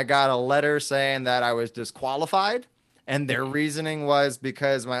 I got a letter saying that I was disqualified. And their reasoning was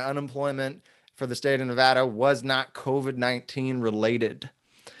because my unemployment for the state of Nevada was not COVID-19 related.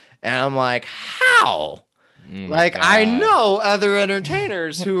 And I'm like, how? Oh my Like, I God. know other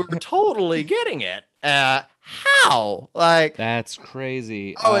entertainers who are totally getting it. How? Like, That's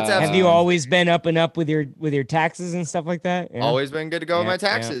crazy. Oh, it's Have you Um, always been up and up with your taxes and stuff like that? Yeah. always been good to go with Yeah, my yeah,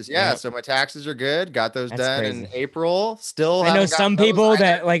 taxes. Yeah, yeah. so my taxes are good. Got those That's done crazy. in April. Still I know haven't gotten some those people either.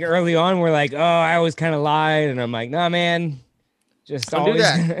 that like early on were like, "Oh, I always kind of lied," and I'm like, "Nah, man, just Don't do always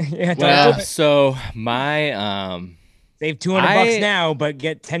that. yeah, don't Well, do it. so my Save $200 I now, but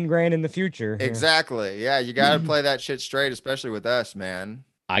get 10 grand in the future." Yeah. Exactly. Yeah, you got to play that shit straight, especially with us, man.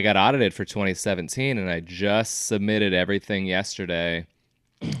 I got audited for 2017, and I just submitted everything yesterday,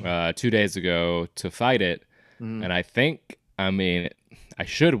 2 days ago, to fight it. Mhm. And I mean, I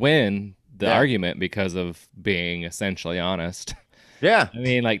should win the Yeah. argument because of being essentially honest. Yeah. I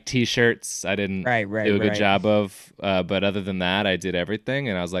mean, like T-shirts, I didn't Right, do a good right. job of, but other than that, I did everything.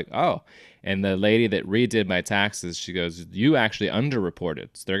 And I was like, oh. And the lady that redid my taxes, she goes, "You actually underreported,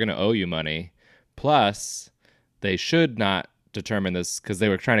 so they're going to owe you money. Plus, they should not determine this," because they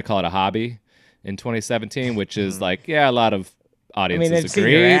were trying to call it a hobby in 2017, which is like, yeah, a lot of audiences they've seen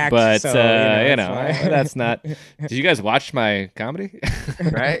your agree, act, but so, you it's know, fine. that's not. Did you guys watch my comedy?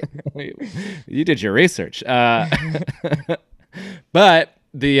 Right. You did your research. But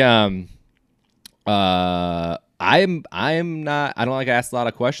the I'm not. I don't like to ask a lot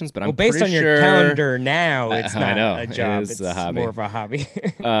of questions, but I'm Well, based pretty on your sure, calendar now, it's I not know, a it job. is It's a hobby. more of a hobby.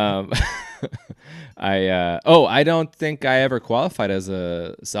 um, I don't think I ever qualified as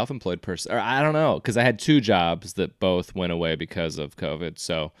a self-employed person, or I don't know, because I had two jobs that both went away because of COVID.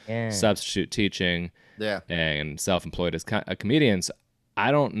 So Yeah. substitute teaching Yeah. and self-employed as a comedian. So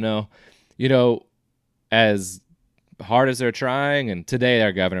I don't know, you know, as hard as they're trying. And today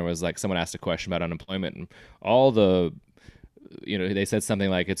our governor was like, someone asked a question about unemployment and all the, they said something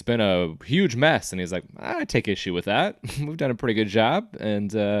like, it's been a huge mess. And he's like, I take issue with that. We've done a pretty good job.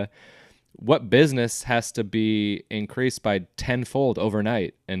 And what business has to be increased by tenfold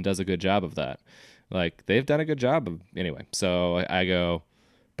overnight and does a good job of that? Like, they've done a good job of, anyway. So I go,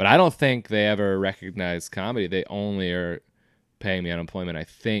 but I don't think they ever recognize comedy. They only are paying me unemployment, I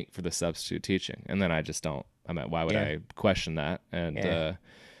think, for the substitute teaching. And then I just don't. I mean, why would Yeah. I question that? And Yeah.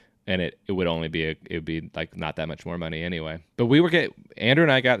 and it would only be it would be like not that much more money anyway. But Andrew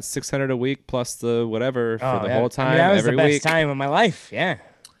and I got $600 a week plus the whatever for the yeah. whole time. I mean, that was every the best week. time of my life. Yeah.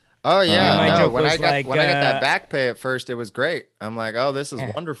 Oh yeah. my No, joke when I was got like, when I got that back pay at first, it was great. I'm like, oh, this is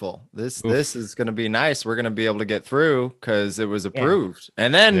Yeah. wonderful. This is gonna be nice. We're gonna be able to get through because it was approved.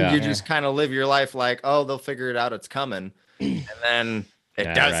 And then Yeah. you Yeah. just kind of live your life like, oh, they'll figure it out. It's coming. And then it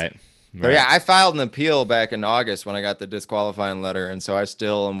Yeah, doesn't. right. So Right. yeah, I filed an appeal back in August when I got the disqualifying letter, and so I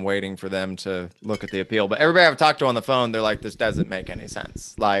still am waiting for them to look at the appeal. But everybody I've talked to on the phone, they're like, "This doesn't make any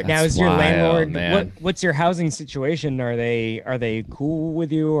sense." Like, Now, That's is your wild, landlord? man. What's your housing situation? Are they cool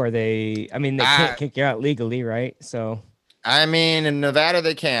with you? Are they? I mean, they can't kick you out legally, right? So. I mean, in Nevada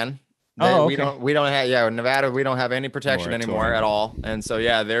they can. Oh, We okay. don't have in Nevada we don't have any protection anymore Moratorium. at all, and so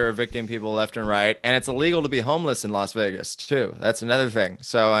yeah, they're evicting people left and right, and it's illegal to be homeless in Las Vegas too. That's another thing.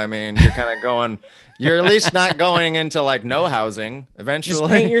 So I mean, you're kind of going, you're at least not going into like no housing Just eventually.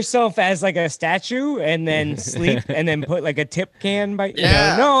 paint yourself as like a statue and then sleep and then put like a tip can by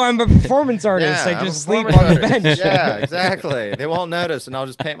Yeah. no, I'm a performance artist. Yeah, I I'm a just sleep performance on the artist. bench. Yeah, exactly. They won't notice, and I'll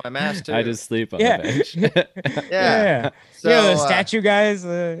just paint my mask too. I just sleep on Yeah. the bench. Yeah. So, you know, the statue guys,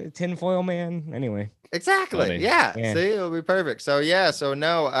 tinfoil man. Anyway. Exactly. Funny. Yeah. Yeah. See, it'll be perfect. So yeah. So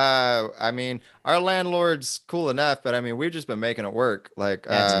no. I mean, our landlord's cool enough, but I mean, we've just been making it work. Like,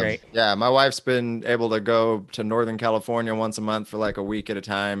 That's great. Yeah, my wife's been able to go to Northern California once a month for like a week at a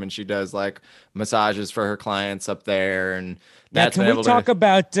time, and she does like massages for her clients up there, and Now, that's can been we able talk to.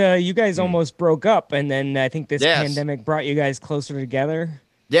 about you guys almost broke up, and then I think this Yes. pandemic brought you guys closer together?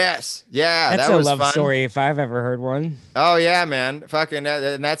 Yes, yeah, That's that a was love fun. story if I've ever heard one. Oh yeah, man, fucking,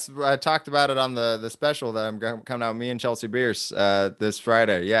 and that's I talked about it on the special that I'm coming out. Me and Chelsea Bierce this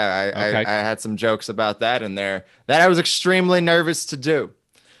Friday. Yeah, Okay. I had some jokes about that in there that I was extremely nervous to do,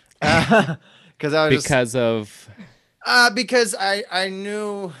 because I was just Because of because I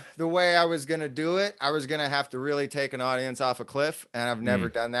knew the way I was gonna do it, I was gonna have to really take an audience off a cliff, and I've never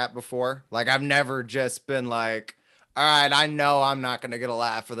done that before. Like I've never just been like, all right, I know I'm not gonna get a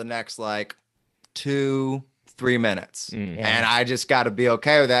laugh for the next like 2-3 minutes, Mm. Yeah. and I just got to be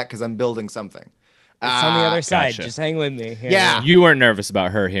okay with that because I'm building something. It's on the other side. gotcha. Just hang with me. Yeah. you weren't nervous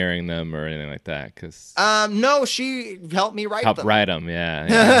about her hearing them or anything like that, because No, she helped me write help them. write them. Yeah.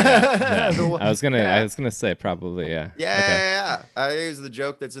 The- I was yeah. gonna say probably. Yeah. Yeah, Okay. yeah, yeah. It was the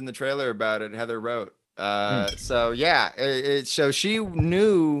joke that's in the trailer about it. Heather wrote. So yeah, so she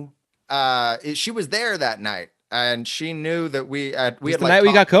knew. She was there that night, and she knew that we It's had the like night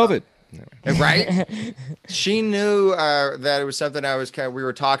we got talked about- COVID. right. She knew that it was something we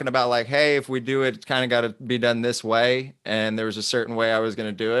were talking about, like, hey, if we do it, it's kind of got to be done this way, and there was a certain way I was going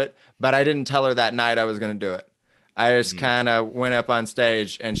to do it, but I didn't tell her that night I was going to do it. I just kind of went up on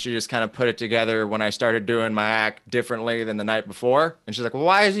stage, and she just kind of put it together when I started doing my act differently than the night before. And she's like, well,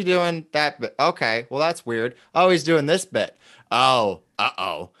 why is he doing that bit? Okay, well, that's weird. Oh, he's doing this bit. Oh,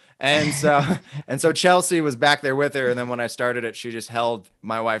 uh-oh. And so Chelsea was back there with her, and then when I started it, she just held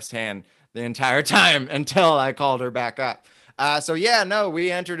my wife's hand the entire time until I called her back up. So yeah, no,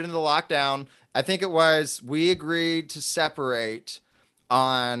 we entered into the lockdown. I think we agreed to separate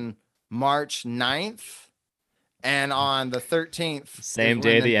on March 9th, and on the 13th, is Same when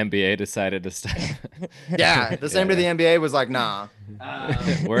day the NBA decided to stop. yeah, the same day the NBA was like, nah.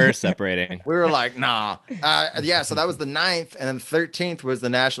 We're separating. We were like, nah. Yeah, so that was the 9th, and then 13th was the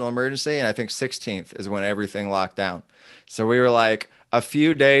national emergency, and I think 16th is when everything locked down. So we were like a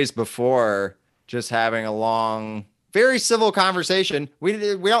few days before just having a long, very civil conversation. We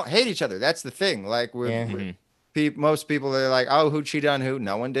don't hate each other. That's the thing. Like most people, they're like, oh, who cheated on who?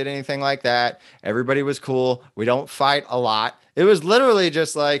 No one did anything like that. Everybody was cool. We don't fight a lot. It was literally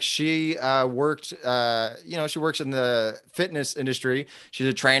just like she worked, she works in the fitness industry. She's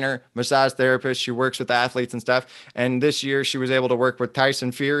a trainer, massage therapist. She works with athletes and stuff. And this year she was able to work with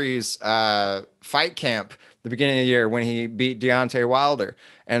Tyson Fury's fight camp the beginning of the year when he beat Deontay Wilder.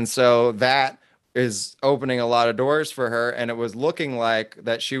 And so that is opening a lot of doors for her, and it was looking like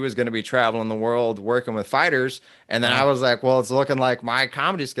that she was going to be traveling the world working with fighters. And then I was like, well, it's looking like my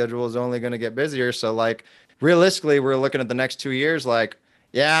comedy schedule is only going to get busier. So like realistically, we're looking at the next 2 years, like,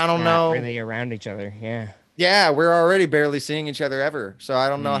 yeah, I don't know. Really around each other. Yeah. Yeah, we're already barely seeing each other ever. So I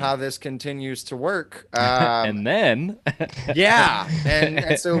don't know how this continues to work. And then Yeah.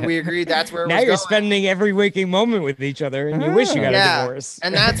 And so we agreed that's where it Now was you're going. spending every waking moment with each other, and you wish you got a divorce.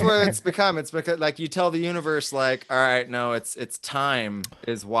 And that's where it's become. It's because like you tell the universe, like, all right, no, it's time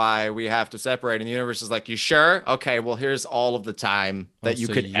is why we have to separate. And the universe is like, you sure? Okay, well, here's all of the time that you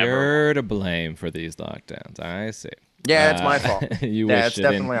so could ever. you're to blame for these lockdowns. I see. Yeah, it's my fault. You Yeah, wished it's it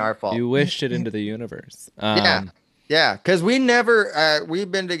definitely our fault. You wished it into the universe. Yeah, because we never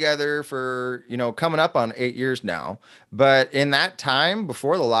we've been together for coming up on 8 years now, but in that time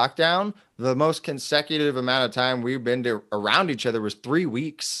before the lockdown, the most consecutive amount of time we've been around each other was 3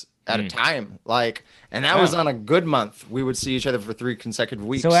 weeks at a time. Like, and that was on a good month. We would see each other for 3 consecutive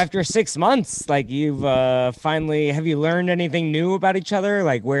weeks. So after 6 months, like you've finally, have you learned anything new about each other?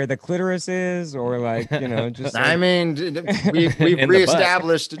 Like where the clitoris is, or like, just. I mean, we've In the butt.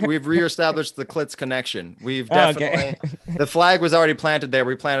 reestablished the clits connection. We've definitely the flag was already planted there.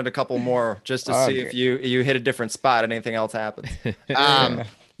 We planted a couple more just to see if you hit a different spot and anything else happens.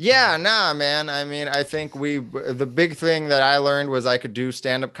 Yeah, nah, man. I mean, I think the big thing that I learned was I could do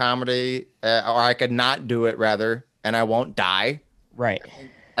stand-up comedy, or I could not do it rather, and I won't die. Right.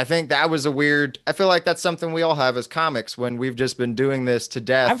 I think that was I feel like that's something we all have as comics when we've just been doing this to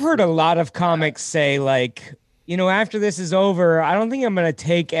death. I've heard a lot of comics say like, after this is over, I don't think I'm going to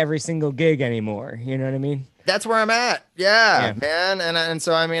take every single gig anymore. You know what I mean? That's where I'm at. Yeah, man. And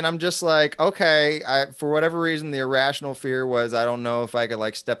so, I mean, I'm just like, okay, for whatever reason, the irrational fear was, I don't know if I could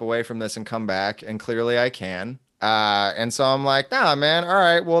like step away from this and come back. And clearly I can. And so I'm like, nah, man. All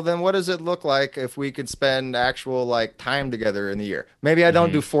right. Well, then what does it look like if we could spend actual like time together in the year? Maybe I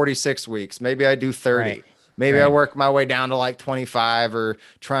don't do 46 weeks. Maybe I do 30. Right. Maybe I work my way down to like 25, or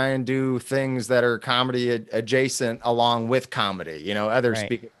try and do things that are comedy adjacent along with comedy, other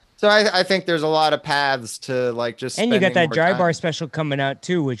So I think there's a lot of paths to like just And you got spending that more dry time. bar special coming out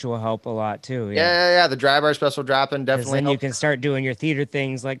too, which will help a lot too. Yeah. The dry bar special dropping 'Cause definitely then you helps. can start doing your theater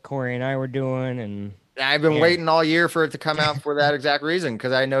things like Corey and I were doing, and I've been yeah. waiting all year for it to come out for that exact reason,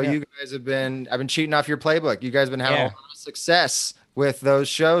 because I know Yeah. you guys have been. I've been cheating off your playbook. You guys have been having a Yeah. lot of success with those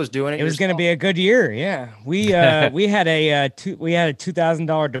shows doing it. it was going to yourself. be a good year. Yeah, we had a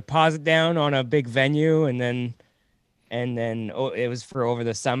 $2,000 deposit down on a big venue, and then it was for over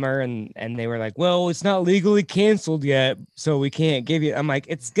the summer, and they were like, well, it's not legally canceled yet, so we can't give you. I'm like,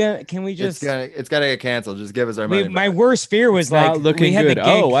 can we just It's gonna get canceled. Just give us our we, money. my back. worst fear was It's like not looking we had good. the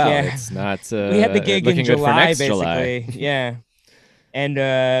gig, Oh wow, yeah. it's not. We had the gig in looking good for July, next basically. July. Yeah. And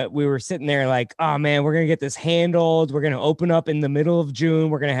we were sitting there like, oh man, we're gonna get this handled. We're gonna open up in the middle of June.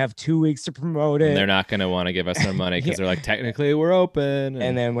 We're gonna have 2 weeks to promote And it. they're not going to want to give us our money because Yeah. they're like, technically, we're open.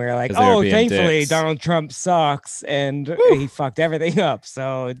 And then we're like, 'cause they were oh, being thankfully dicks. Donald Trump sucks, and he fucked everything up.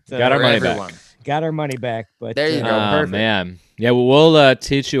 So it, Got our For money everyone. back. got our money back. But There you go. Oh Perfect. man, yeah. Well, we'll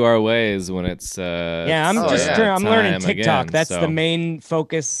teach you our ways when it's. Yeah, I'm Oh, yeah. I'm learning time TikTok. again, That's so. the main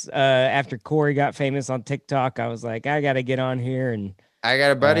focus. After Corey got famous on TikTok, I was like, I got to get on here and. I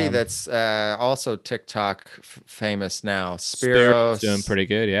got a buddy Um, that's also TikTok famous now. Spiro's Spiro's doing pretty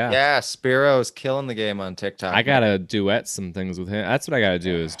good. Yeah. Yeah, Spiro's killing the game on TikTok. I gotta duet some things with him. That's what I gotta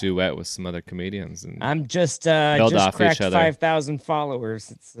do is duet with some other comedians and I'm just Build off each cracked other. 5,000 followers.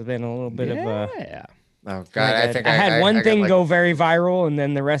 It's been a little bit of a. yeah. Oh God, like I think I had one got, thing like, go very viral, and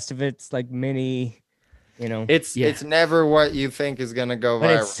then the rest of it's like mini, you know. It's never what you think is gonna go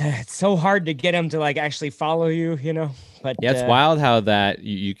But viral. it's so hard to get them to like actually follow you, you know. But Yeah, it's wild how that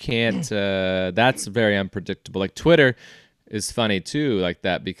you can't. That's very unpredictable. Like Twitter is funny too, like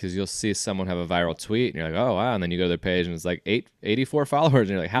that, because you'll see someone have a viral tweet and you're like, oh wow, and then you go to their page and it's like 84 followers, and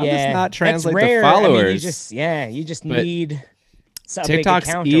you're like, how does yeah, not that's translate rare. to followers? I mean, you just But need. A big TikTok's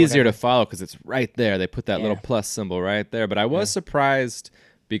account or easier to whatever. follow because it's right there. They put that little Yeah. plus symbol right there. But I was surprised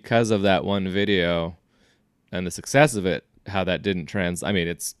because of that one video and the success of it, how that didn't translate. I mean,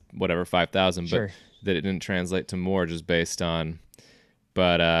 it's whatever 5,000, Sure. but that it didn't translate to more just based on.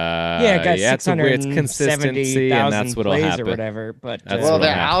 But Yeah, it got it's a weird, it's consistency, and that's 670,000 what'll plays happen. or whatever. But That's Well, what'll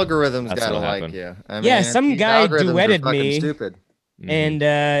the happen. algorithms That's gotta what'll like happen. you. I Yeah, mean, some these guy algorithms are duetted fucking me. Stupid.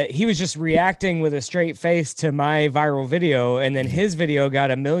 and he was just reacting with a straight face to my viral video, and then his video got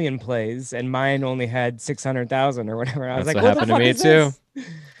 1 million plays, and mine only had 600,000 or whatever. I was That's like, what what the happened to fuck me is this?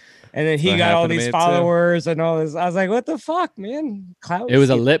 And then he what got all happened to these me too. followers and all this. I was like, what the fuck, man? Clout. It was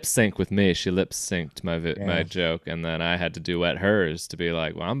a lip sync with me. She lip synced my Yeah. my joke, and then I had to duet hers to be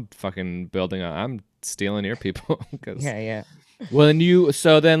like, well, I'm fucking building. I'm stealing your people. 'Cause- Yeah. Well, and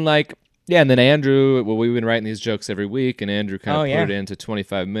and then Andrew. Well, we've been writing these jokes every week, and Andrew kind of Oh, put yeah. it into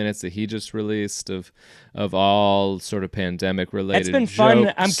 25 minutes that he just released of all sort of pandemic related. That's been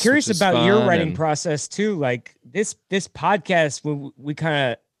fun. I'm jokes, curious which is about your fun, writing and- process too. Like this podcast, we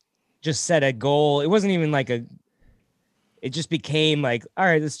kind of just set a goal. It wasn't even like it just became like, all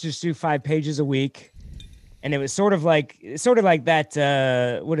right, let's just do 5 pages a week. And it was sort of like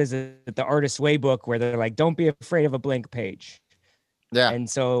that, what is it? The Artist's Way book, where they're like, don't be afraid of a blank page. Yeah. And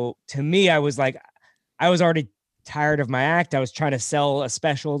so to me, I was like, I was already tired of my act. I was trying to sell a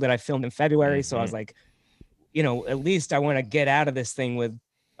special that I filmed in February. So I was like, at least I want to get out of this thing with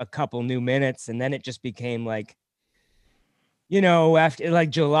a couple new minutes. And then it just became like, after like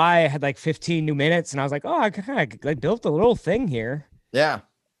July, I had like 15 new minutes, and I was like, oh, I kind of like built a little thing here. Yeah.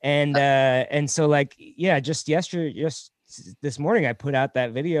 And so like, yeah, just this morning I put out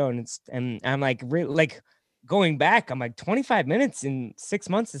that video, and I'm like, like going back, I'm like 25 minutes in 6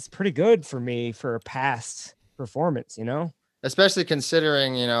 months is pretty good for me for a past performance, Especially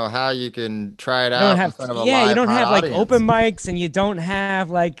considering, how you can try it You out don't in have, front of a yeah, you live don't hot have like audience. open mics, and you don't have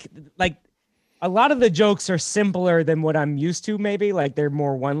like a lot of the jokes are simpler than what I'm used to. Maybe like they're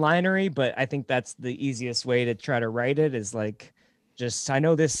more one-linery, but I think that's the easiest way to try to write it is like, I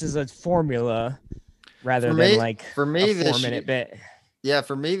know this is a formula rather For than me- like for me a this 4-minute bit. Yeah,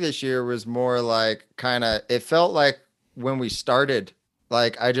 for me this year was more like it felt like when we started,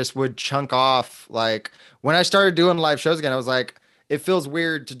 like I just would chunk off. Like when I started doing live shows again, I was like, it feels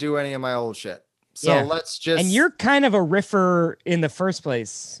weird to do any of my old shit. So Yeah. let's just. And you're kind of a riffer in the first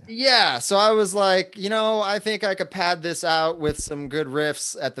place. Yeah. So I was like, I think I could pad this out with some good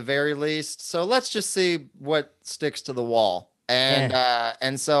riffs at the very least. So let's just see what sticks to the wall.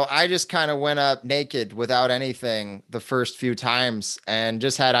 And so I just kind of went up naked without anything the first few times and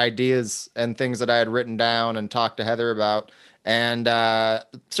just had ideas and things that I had written down and talked to Heather about. And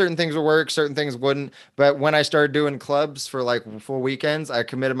certain things would work, certain things wouldn't. But when I started doing clubs for like full weekends, I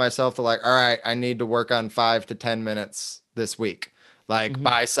committed myself to like, all right, I need to work on 5 to 10 minutes this week. Like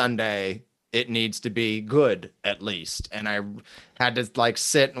by Sunday, it needs to be good at least. And I had to like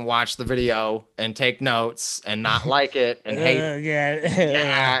sit and watch the video and take notes and not like it and hate it.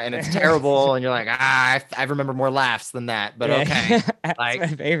 Yeah, and it's terrible. And you're like, I remember more laughs than that. But okay. That's Like, my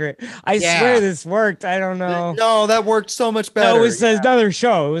favorite. I swear this worked. I don't know. No, that worked so much better. No, it was another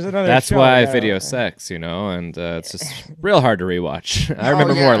show. It was another That's show. why video sex, and it's just real hard to rewatch. I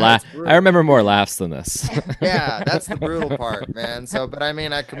remember I remember more laughs than this. Yeah, that's the brutal part, man. So, but I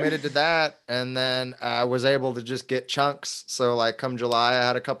mean, I committed to that, and then I was able to just get chunks. So, like, come July, I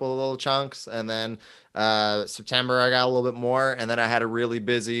had a couple of little chunks, and then September I got a little bit more, and then I had a really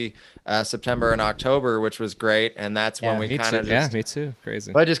busy September and October, which was great. And that's when we kind of me too,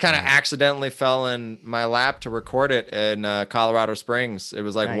 crazy. But I just kind of accidentally fell in my lap to record it in Colorado Springs. It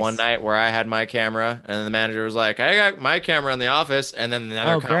was like one night where I had my camera, and the manager was like, "I got my camera in the office," and then the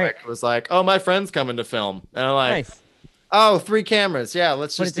other comic was like, "Oh, my friend's coming to film," and I'm like, "Oh, 3 cameras, yeah,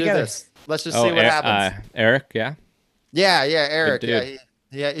 let's just do this. Let's just see what happens." Eric, yeah, Eric,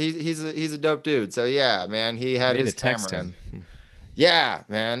 he's a dope dude. So yeah, man, he had his camera. Yeah,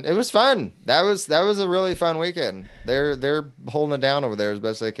 man, it was fun. That was a really fun weekend. They're holding it down over there as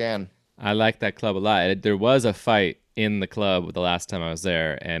best they can. I like that club a lot. There was a fight in the club the last time I was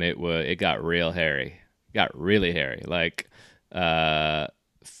there, and it got real hairy. Got really hairy. Like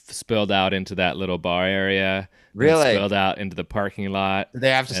spilled out into that little bar area. Really? Spilled out into the parking lot. Did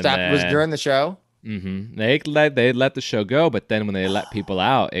they have to stop? It was during the show? Mm-hmm. They let the show go, but then when they let people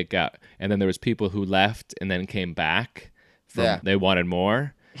out, and then there was people who left and then came back. They wanted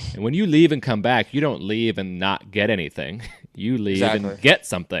more. And when you leave and come back, you don't leave and not get anything. You leave and get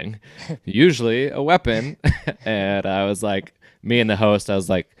something, usually a weapon. And I was like, me and the host, I was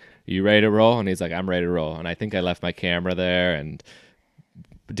like, "You ready to roll?" And he's like, "I'm ready to roll." And I think I left my camera there and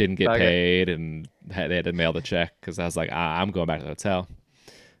didn't get paid, and they had to mail the check because I was like, I'm going back to the hotel.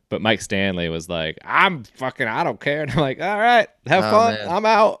 But Mike Stanley was like, I don't care. And I'm like, all right, have fun. Man. I'm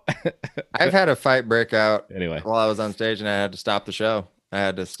out. I've had a fight break out while I was on stage, and I had to stop the show. I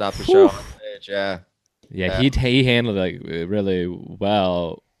had to stop the show on stage. Yeah. He handled it really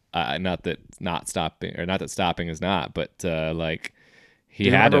well. Not that stopping is not, but like he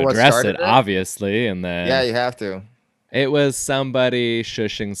had to address it, obviously. And then you have to. It was somebody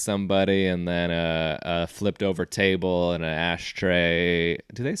shushing somebody, and then a flipped over table and an ashtray.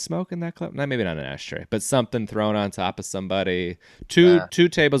 Do they smoke in that club? No, maybe not an ashtray, but something thrown on top of somebody. Two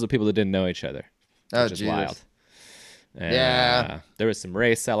tables of people that didn't know each other. Which is wild. And, there was some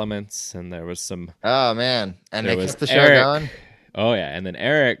race elements, and there was some. Oh man! And they kept the show going. Oh yeah, and then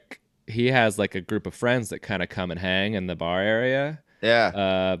Eric, he has like a group of friends that kind of come and hang in the bar area.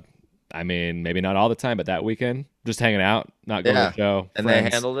 Yeah. I mean, maybe not all the time, but that weekend, just hanging out, not going to the show. And they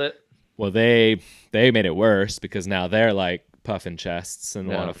handled it? Well, they made it worse because now they're like puffing chests and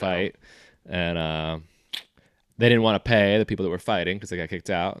want to fight. And they didn't want to pay the people that were fighting because they got kicked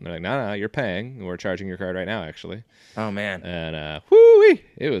out. And they're like, no, you're paying. And we're charging your card right now, actually. Oh, man. And whoo-wee,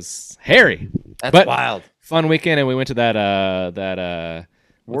 it was hairy. That's wild. Fun weekend, and we went to that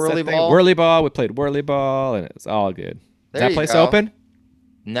Whirly Ball? Whirly Ball. We played Whirly Ball, and it was all good. Is that place open?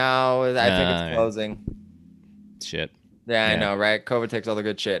 No, I think it's closing. Shit. Yeah, I know, right? COVID takes all the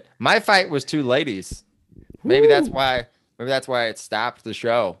good shit. My fight was 2 ladies. Maybe that's why it stopped the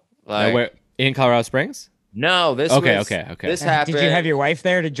show. Like, in Colorado Springs? No, this okay. This happened. Did you have your wife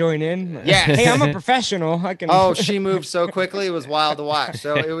there to join in? Yeah. Hey, I'm a professional. I can. Oh, she moved so quickly. It was wild to watch.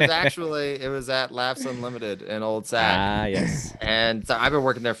 So it was at Laughs Unlimited in Old Sac. Ah, yes. And so I've been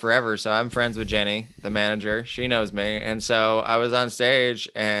working there forever. So I'm friends with Jenny, the manager. She knows me. And so I was on stage,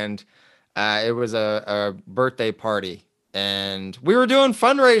 and it was a birthday party. And we were doing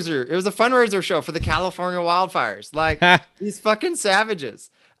fundraiser. It was a fundraiser show for the California wildfires. Like these fucking savages.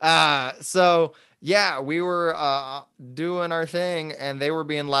 So yeah, we were doing our thing, and they were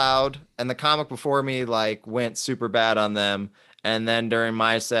being loud, and the comic before me like went super bad on them. And then during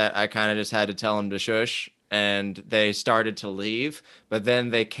my set, I kind of just had to tell them to shush, and they started to leave. But then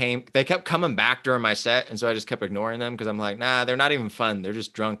they kept coming back during my set, and so I just kept ignoring them because I'm like, nah, they're not even fun. They're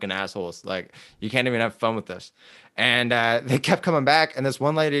just drunken assholes. Like, you can't even have fun with this. And they kept coming back, and this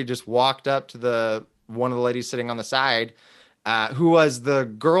one lady just walked up to one of the ladies sitting on the side, who was the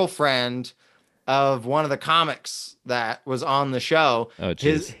girlfriend of one of the comics that was on the show. Oh,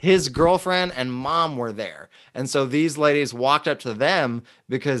 his girlfriend and mom were there. And so these ladies walked up to them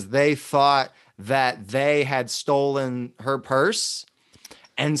because they thought that they had stolen her purse.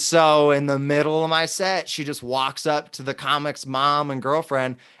 And so in the middle of my set, she just walks up to the comic's mom and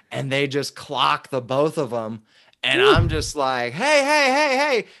girlfriend, and they just clock the both of them. And I'm just like, hey, hey, hey,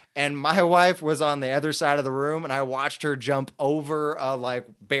 hey. And my wife was on the other side of the room, and I watched her jump over a like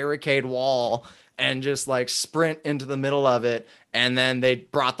barricade wall and just like sprint into the middle of it. And then they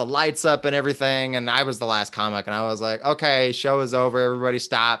brought the lights up and everything. And I was the last comic, and I was like, okay, show is over. Everybody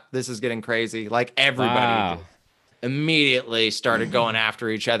stop. This is getting crazy. Like everybody Wow. just immediately started going after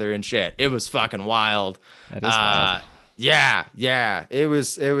each other and shit. It was fucking wild. That is wild. Yeah, it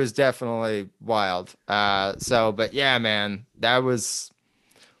was definitely wild. But yeah, man, that was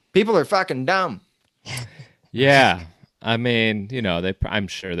people are fucking dumb. Yeah. I mean, I'm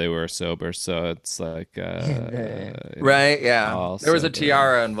sure they were sober, so it's like Right, yeah. all There was a sober.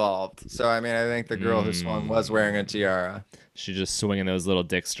 tiara involved. So I mean, I think the girl who swung was wearing a tiara. She just swinging those little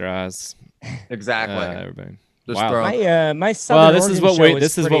dick straws. Exactly. Everybody. Just Wow. throwing My Southern Well, this is Oregon what show we was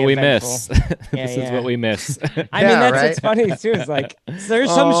this is pretty what we eventful. miss. Yeah, This is yeah. what we miss. I mean, Yeah, that's right? what's funny too. Is like there's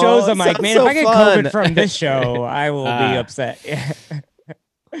some Oh, shows it I'm like, sounds man, so if I get fun. COVID from this show, I will be Ah. upset. Yeah.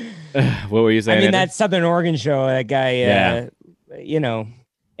 What were you I saying? mean, Andrew? that Southern Oregon show, that guy, Yeah.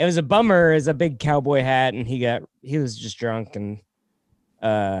 it was a bummer as a big cowboy hat, and he was just drunk, and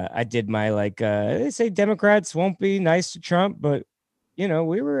I did my like, they say Democrats won't be nice to Trump, but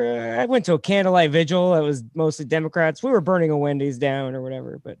I went to a candlelight vigil that was mostly Democrats. We were burning a Wendy's down or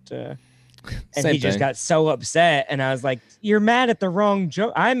whatever, but and Same he just thing. got so upset, and I was like, "You're mad at the wrong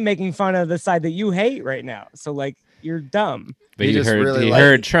joke. I'm making fun of the side that you hate right now. So like, you're dumb." But He he just heard really he liked-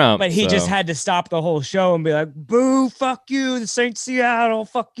 heard Trump. But he just so- had to stop the whole show and be like, "Boo, fuck you, the Saint Seattle,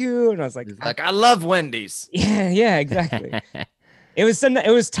 fuck you." And I was like, He's like, I love Wendy's. yeah, exactly. It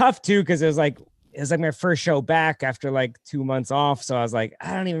was tough too, because it was like my first show back after like 2 months off. So I was like,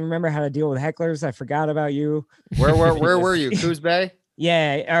 I don't even remember how to deal with hecklers. I forgot about you. Where were you? Coos Bay?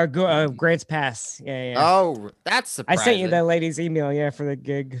 Yeah, Grants Pass. Yeah. Oh, that's I surprising. sent you that lady's email, for the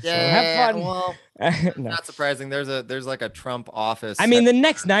gig. Yeah, so have fun. well, No. not surprising. There's like a Trump office. I mean, the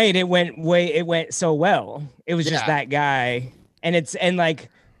next night it went so well. It was just Yeah. that guy, and like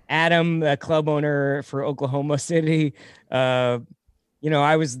Adam, the club owner for Oklahoma City.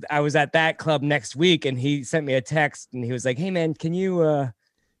 I was at that club next week, and he sent me a text, and he was like, "Hey man, can you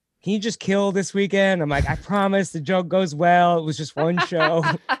just kill this weekend?" I'm like, "I promise. The joke goes well. It was just one show."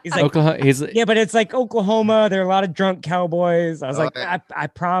 He's like, Oklahoma. He's "Yeah, but it's like Oklahoma. There are a lot of drunk cowboys." I was Oh, like, yeah. I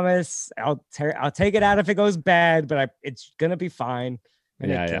promise. I'll take it out if it goes bad, but it's gonna be fine." And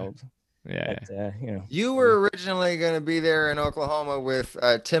Yeah, it yeah. killed. yeah. But, You were originally going to be there in Oklahoma with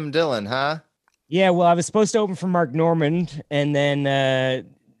Tim Dillon, huh? Yeah, well, I was supposed to open for Mark Normand, and then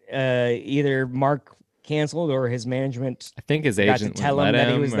either Mark canceled or his management I think his got to agent tell wouldn't him let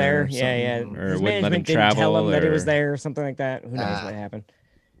that he was him there. or Yeah. something, or His wouldn't let him management didn't tell him travel, that he was or- there or something like that. Who knows Ah. what happened?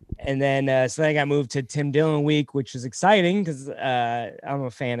 And then so then I got moved to Tim Dillon Week, which is exciting because I'm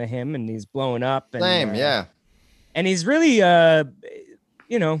a fan of him, and he's blowing up. And, Same, yeah. and he's really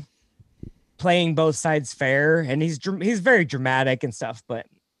playing both sides fair, and he's very dramatic and stuff, but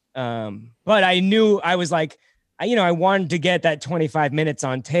I knew I was like, I wanted to get that 25 minutes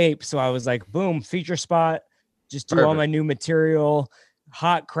on tape, so I was like, boom, feature spot, just do all Perfect. my new material,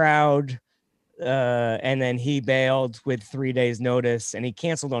 hot crowd. And then he bailed with 3 days notice, and he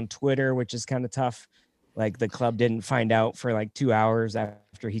canceled on Twitter, which is kind of tough. Like the club didn't find out for like 2 hours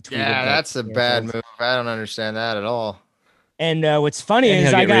after he tweeted. Yeah, that that's a he bad canceled. move. I don't understand that at all. And what's funny And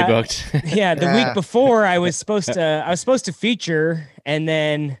is he'll I get got rebooked. yeah, the Yeah. week before I was supposed to feature, and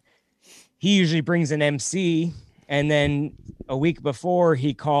then he usually brings an MC, and then a week before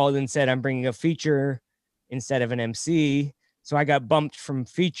he called and said, I'm bringing a feature instead of an MC. So I got bumped from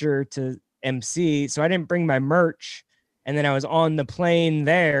feature to MC. So I didn't bring my merch. And then I was on the plane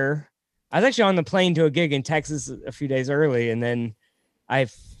there. I was actually on the plane to a gig in Texas a few days early. And then I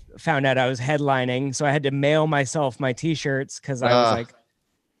found out I was headlining. So I had to mail myself my t-shirts because I was like,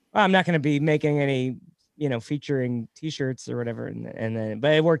 well, I'm not going to be making any, featuring t-shirts or whatever. And then,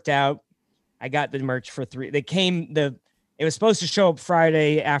 but it worked out. I got the merch for $3. It was supposed to show up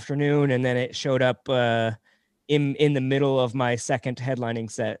Friday afternoon, and then it showed up in the middle of my second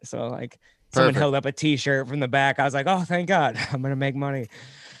headlining set. So like someone Perfect. held up a t-shirt from the back. I was like, oh, thank God, I'm going to make money.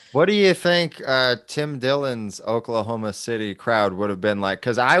 What do you think Tim Dillon's Oklahoma City crowd would have been like?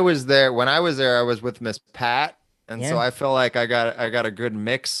 Because I was there when I was there. I was with Miss Pat, and so Yeah. I feel like I got a good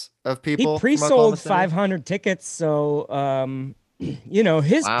mix of He people. from Oklahoma pre-sold City. 500 tickets. So,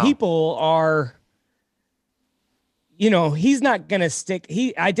 his Wow. people are, he's not going to stick.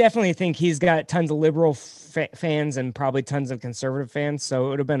 I definitely think he's got tons of liberal fans and probably tons of conservative fans. So it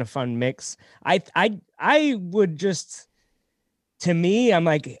would have been a fun mix. I would just, to me, I'm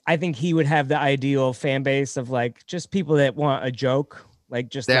like, I think he would have the ideal fan base of like just people that want a joke, like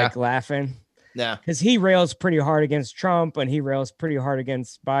just Yeah. like laughing. Yeah. because he rails pretty hard against Trump and he rails pretty hard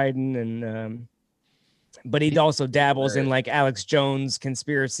against Biden, and but he also dabbles in like Alex Jones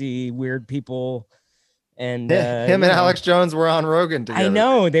conspiracy, weird people, and Him and Alex Jones were on Rogan together. I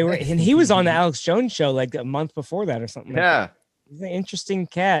know they were, and he was on the Alex Jones show like a month before that or something. Yeah. He's an interesting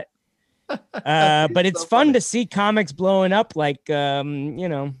cat. But it's so fun funny. to see comics blowing up. Like,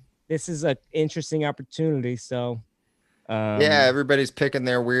 this is an interesting opportunity. So, Yeah, everybody's picking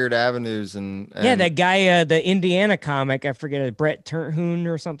their weird avenues and yeah, that guy, the Indiana comic, I forget it, Brett Terhune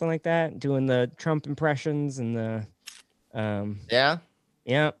or something like that, doing the Trump impressions and the, yeah.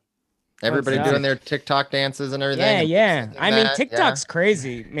 Everybody stuff. doing their TikTok dances and everything. Yeah. and I mean, that, TikTok's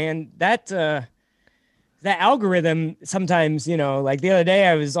crazy, man. That algorithm sometimes, like the other day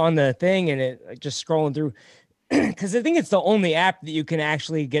I was on the thing and it like, just scrolling through because I think it's the only app that you can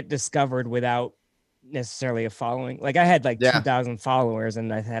actually get discovered without necessarily a following. Like I had like 2,000 followers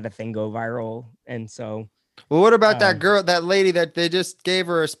and I had a thing go viral. And so, Well, what about that girl, that lady that they just gave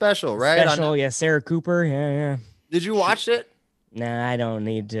her a special, right? Special, yeah, Sarah Cooper. Yeah. Did you watch it? Nah, I don't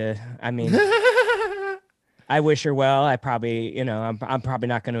need to. I mean, I wish her well. I probably, I'm probably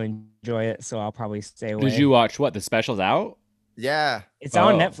not going to enjoy it, so I'll probably stay away. Did you watch what? The special's out? Yeah. It's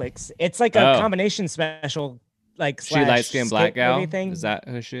on Netflix. It's like a combination special, like she light skinned black gal. Thing. Is that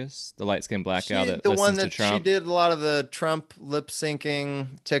who she is? The light skinned black gal that the listens one to that Trump. she did a lot of the Trump lip syncing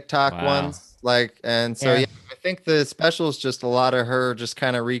TikTok Wow. ones, like, and so yeah, I think the special is just a lot of her just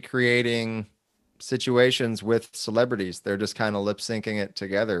kind of recreating situations with celebrities. They're just kind of lip syncing it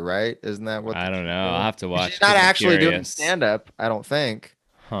together, right? Isn't that what? I don't know. I'll have to watch. She's not actually doing curious. stand up, I don't think.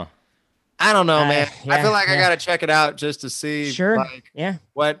 Huh. I don't know, man. I yeah, feel like I yeah. gotta check it out just to see like, Yeah.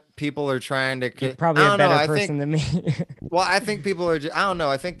 what people are trying to. You're probably a better person than me. Well, I think people are. I don't know.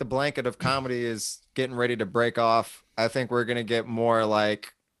 I think the blanket of comedy is getting ready to break off. I think we're gonna get more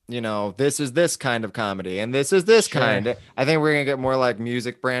like, this is this kind of comedy, and this is this kind. I think we're gonna get more like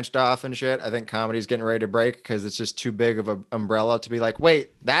music branched off and shit. I think comedy's getting ready to break because it's just too big of an umbrella to be like,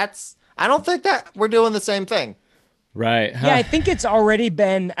 wait, that's. I don't think that we're doing the same thing. Right. Huh. Yeah, I think it's already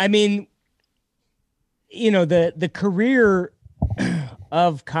been. I mean, the career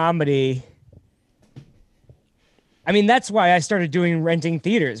of comedy. I mean, that's why I started doing renting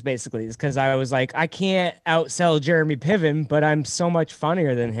theaters, basically, is because I was like, I can't outsell Jeremy Piven, but I'm so much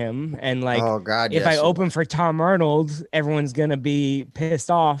funnier than him. And like, oh God, if I open for Tom Arnold, everyone's gonna be pissed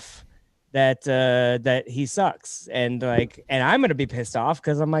off that he sucks, and I'm gonna be pissed off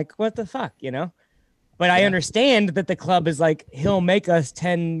because I'm like, what the fuck, But I understand that the club is like, he'll make us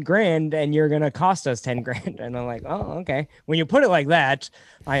 10 grand and you're going to cost us 10 grand. And I'm like, oh, okay. When you put it like that,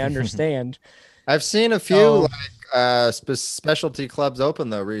 I understand. I've seen a few specialty clubs open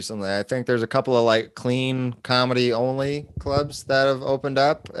though recently. I think there's a couple of like clean comedy only clubs that have opened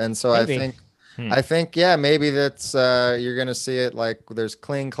up. And so Maybe. I think, yeah, maybe that's, you're going to see it like there's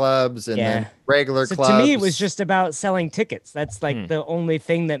clean clubs and then regular So clubs. to me, it was just about selling tickets. That's like the only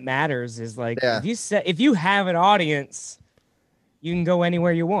thing that matters is like, if you have an audience, you can go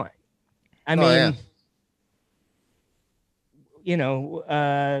anywhere you want. I mean,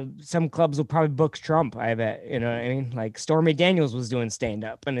 some clubs will probably book Trump. I bet, you know what I mean? Like Stormy Daniels was doing stand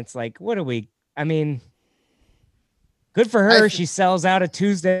up and it's like, good for her. She sells out a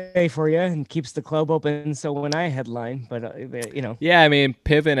Tuesday for you and keeps the club open. So when I headline, but yeah, I mean,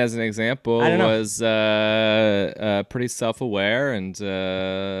 Piven as an example was pretty self-aware, and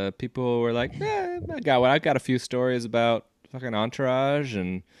people were like, I got a few stories about fucking Entourage,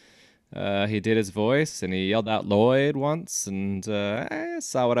 and he did his voice, and he yelled out Lloyd once, and I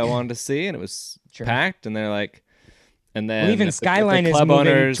saw what I wanted to see, and it was packed, and they're like. And then even Skyline is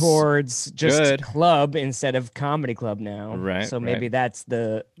moving towards just club instead of comedy club now. Right. So maybe that's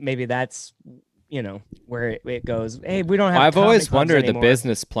where it goes. Hey, we don't have. I've always wondered anymore. the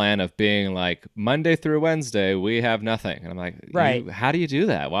business plan of being like Monday through Wednesday we have nothing, and I'm like, how do you do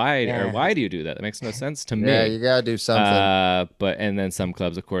that? Why do you do that? That makes no sense to me. Yeah, you gotta do something. And then some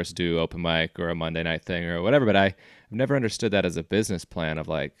clubs, of course, do open mic or a Monday night thing or whatever. But I've never understood that as a business plan of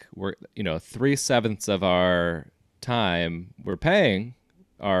like we're 3/7 of our time we're paying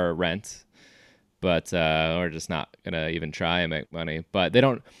our rent, but we're just not gonna even try and make money. But they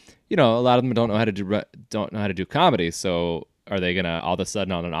don't, a lot of them don't know how to do comedy. So are they gonna all of a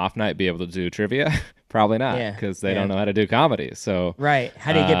sudden on an off night be able to do trivia? Probably not, because they don't know how to do comedy. So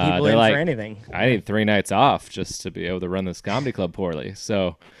how do you get people in for anything? I need 3 nights off just to be able to run this comedy club poorly.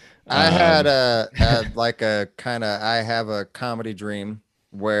 So I had I have a comedy dream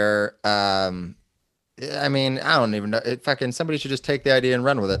where I mean, I don't even know. Somebody should just take the idea and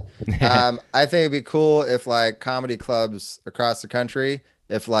run with it. I think it'd be cool if like comedy clubs across the country,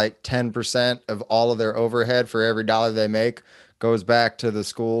 if like 10% of all of their overhead for every dollar they make goes back to the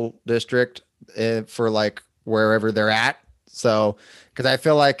school district for like wherever they're at. So, because I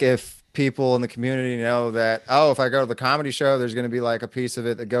feel like if people in the community know that, oh, if I go to the comedy show, there's going to be like a piece of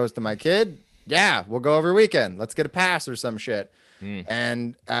it that goes to my kid. Yeah, we'll go every weekend. Let's get a pass or some shit.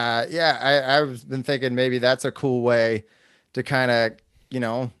 And yeah, I've been thinking maybe that's a cool way to kind of, you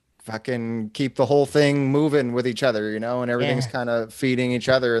know, fucking keep the whole thing moving with each other, you know, and everything's kind of feeding each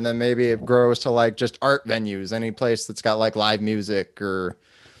other. And then maybe it grows to like just art venues, any place that's got like live music or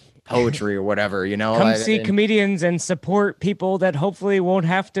poetry or whatever, you know. Come see comedians and support people that hopefully won't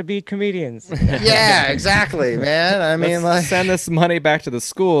have to be comedians. Yeah, exactly, man. I mean, like, send this money back to the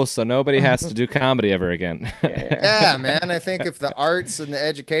school so nobody has to do comedy ever again. yeah, man. I think if the arts and the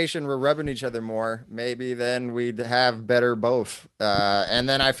education were rubbing each other more, maybe then we'd have better both. And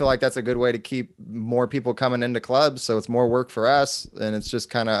then I feel like that's a good way to keep more people coming into clubs, so it's more work for us, and it's just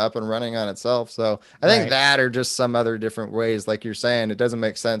kind of up and running on itself. So I think that, or just some other different ways, like you're saying, it doesn't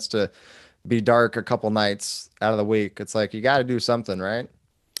make sense to be dark a couple nights out of the week. It's like you got to do something, right?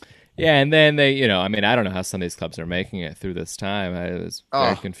 Yeah, and then they, you know, I mean, I don't know how some of these clubs are making it through this time. It was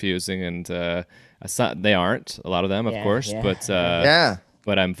very confusing, and they aren't, a lot of them, of course, but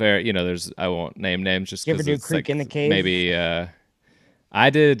but I'm very, you know, I won't name names just because it's Creek like in the Cave? maybe I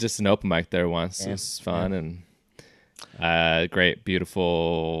did just an open mic there once. It was fun and great,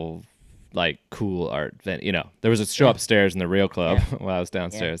 beautiful, like cool art event. You know, there was a show upstairs in the real club while I was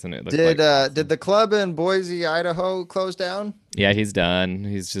downstairs, and it looked did the club in Boise, Idaho close down? Yeah, he's done.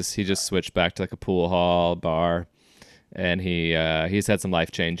 He just switched back to like a pool hall bar, and he's had some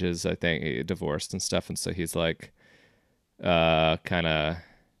life changes. I think he divorced and stuff, and so he's like kind of,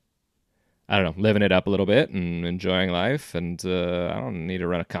 I don't know, living it up a little bit and enjoying life. And I don't need to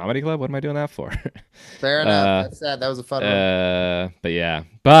run a comedy club. What am I doing that for? Fair enough. That's sad. That was a fun one. But yeah,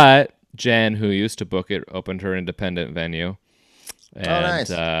 but Jen, who used to book it, opened her independent venue, and nice.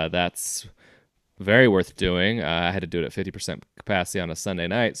 That's very worth doing. I had to do it at 50% capacity on a Sunday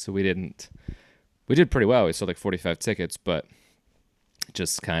night, so we did pretty well. We sold like 45 tickets, but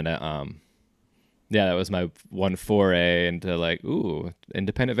just kind of yeah, that was my one foray into like, ooh,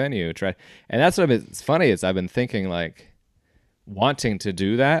 independent venue. Try, and that's what it's funny is I've been thinking like wanting to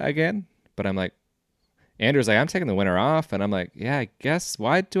do that again, but I'm like, Andrew's like, I'm taking the winter off, and I'm like, yeah, I guess.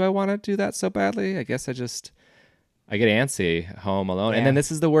 Why do I want to do that so badly? I guess I get antsy home alone, and then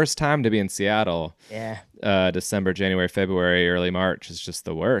this is the worst time to be in Seattle. Yeah. December, January, February, early March is just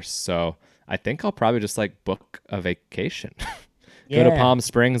the worst. So I think I'll probably just like book a vacation. Go to Palm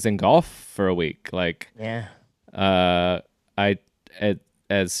Springs and golf for a week. Like, as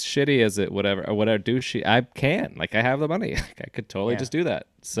shitty as it, whatever I can. Like, I have the money. Like, I could totally just do that.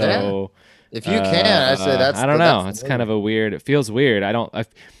 So if you can, I say that's. I don't know. It's kind of a weird. It feels weird. I don't know.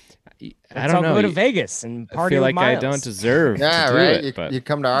 Go to Vegas and party. I feel with like Miles. I don't deserve. Yeah, to do right. It, but you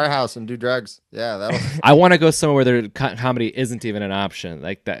come to our house and do drugs. Yeah, that'll. I want to go somewhere where comedy isn't even an option,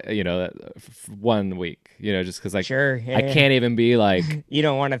 like that. You know, 1 week. You know, just because like I can't even be like. You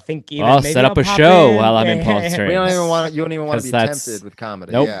don't want to think. Even, I'll set up a show while I'm in Palm Springs. You don't even want to be tempted with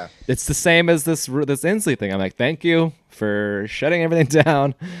comedy. Nope. Yeah. It's the same as this Inslee thing. I'm like, thank you for shutting everything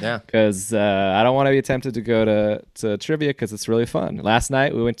down. Yeah. Because I don't want to be tempted to go to trivia because it's really fun. Last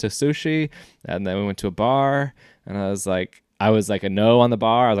night we went to sushi, and then we went to a bar, and I was like a no on the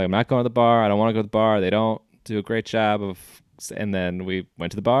bar. I was like, I'm not going to the bar. I don't want to go to the bar. They don't do a great job of. And then we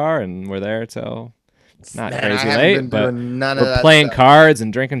went to the bar, and we're there till not crazy late, but we're playing cards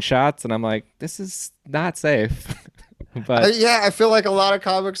and drinking shots, and I'm like, this is not safe. But yeah, I feel like a lot of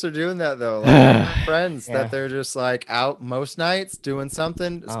comics are doing that though. Like my friends that they're just like out most nights doing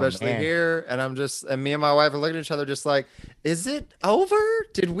something, especially here. And and me and my wife are looking at each other just like, is it over?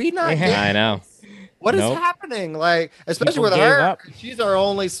 Did we not get I know. What is happening? Like, especially with her, she's our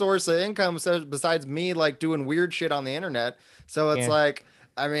only source of income besides me like doing weird shit on the internet. So it's like,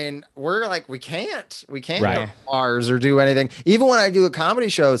 I mean, we're like, we can't go to bars or do anything. Even when I do the comedy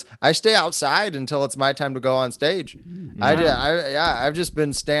shows, I stay outside until it's my time to go on stage. I've just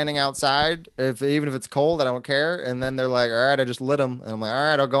been standing outside. Even if it's cold, I don't care. And then they're like, all right, I just lit them. And I'm like, all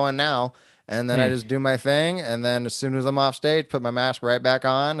right, I'll go in now. And then I just do my thing. And then as soon as I'm off stage, put my mask right back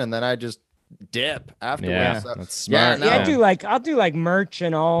on. And then I just dip afterwards. Yeah, so, that's smart. I'll do like merch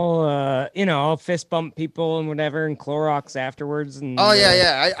and all. I'll fist bump people and whatever, and Clorox afterwards. And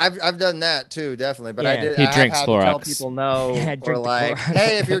I've done that too, definitely. But he drinks Clorox. To tell people no, or like,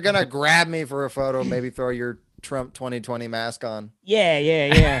 hey, if you're gonna grab me for a photo, maybe throw your Trump 2020 mask on.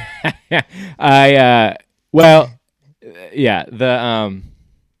 Yeah. I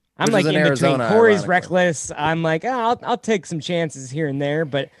I'm Which like is in in between. Arizona, Corey's ironically. reckless. I'm like, oh, I'll take some chances here and there,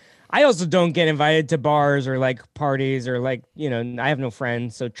 but I also don't get invited to bars or like parties or like, I have no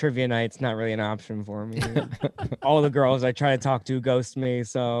friends, so trivia night's not really an option for me. All the girls I try to talk to ghost me,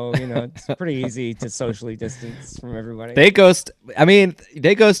 so it's pretty easy to socially distance from everybody. They ghost. I mean,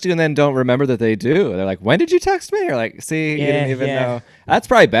 they ghost you and then don't remember that they do. They're like, "When did you text me?" Or like, "See, you didn't even know." That's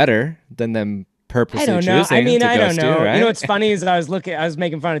probably better than them purposely I don't know. choosing I mean, to I don't ghost know. you, right? You know what's funny is I was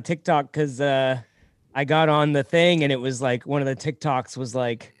making fun of TikTok because I got on the thing and it was like one of the TikToks was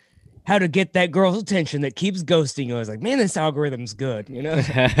like how to get that girl's attention that keeps ghosting you. I was like, man, this algorithm's good.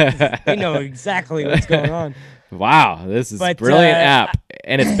 They know exactly what's going on. Wow, this is But, brilliant app,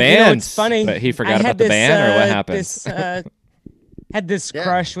 and it's banned. It's funny. But he forgot I about had the this, ban, or what happened? Had this Yeah.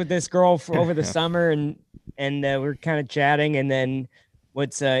 crush with this girl for over the summer, and we were kind of chatting, and then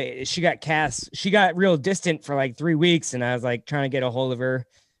she got cast. She got real distant for like 3 weeks, and I was like trying to get a hold of her,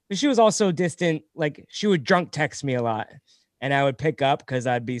 but she was also distant. Like she would drunk text me a lot, and I would pick up because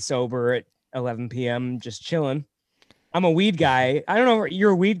I'd be sober at 11 p.m. just chilling. I'm a weed guy. I don't know. You're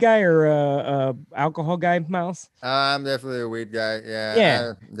a weed guy or a alcohol guy, Miles? I'm definitely a weed guy. Yeah.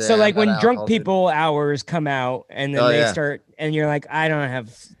 Yeah. So like I'm when not drunk alcohol, dude. people hours come out and then Oh, they yeah. start and you're like, I don't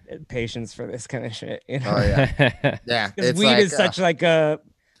have patience for this kind of shit. Oh yeah, yeah. Because It's weed like, is such like a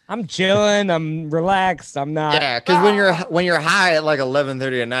I'm chilling, I'm relaxed, I'm not. yeah, because when you're high at like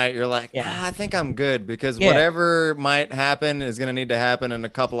 11:30 at night, you're like, Yeah. I think I'm good because Yeah. whatever might happen is gonna need to happen in a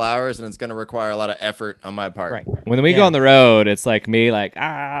couple hours, and it's gonna require a lot of effort on my part. Right. When we go Yeah. on the road, it's like me, like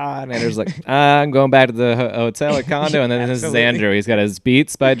and Andrew's like, I'm going back to the hotel or condo, and then this is Absolutely. Andrew. He's got his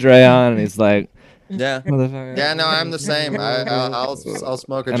Beats by Dre on, and he's like, Yeah. motherfucker. Yeah, no, I'm the same. I'll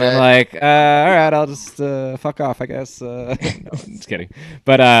smoke a And J. I'm like, all right, I'll just fuck off, I guess. No, I'm just kidding.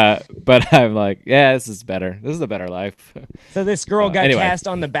 But I'm like, yeah, this is better. This is a better life. So this girl got anyway. cast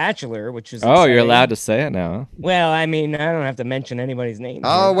on The Bachelor, which is Oh, you're exciting. allowed to say it now. Well, I mean, I don't have to mention anybody's name.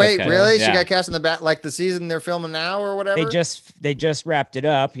 Oh here. wait, Okay. really? Yeah. She got cast in the back, like the season they're filming now or whatever. They just wrapped it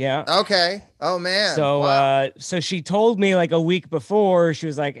up, yeah. Okay. Oh man. So Wow. so she told me like a week before, she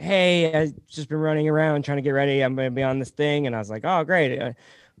was like, hey, I've just been running around trying to get ready, I'm gonna be on this thing. And I was like, oh great,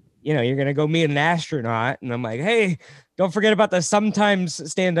 you're gonna go meet an astronaut. And I'm like, hey, don't forget about the sometimes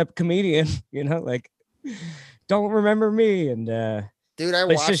stand-up comedian. Like, don't remember me. And Dude, I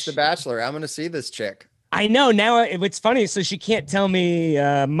but it's watched just- The Bachelor. I'm gonna see this chick. I know now it's funny. So she can't tell me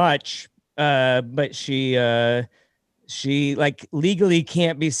much, but she like legally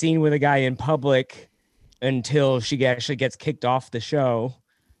can't be seen with a guy in public until she actually gets kicked off the show.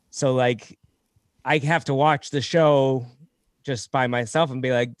 So like I have to watch the show just by myself and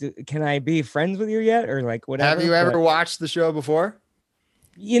be like, can I be friends with you yet? Or like whatever. Have you ever But, watched the show before?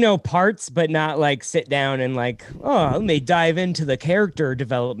 parts, but not like sit down and like, oh, let me dive into the character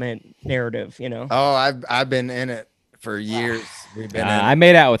development narrative, Oh, I've been in it for years. We've been in I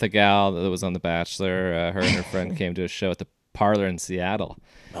made out with a gal that was on The Bachelor. Her and her friend came to a show at the Parlor in Seattle.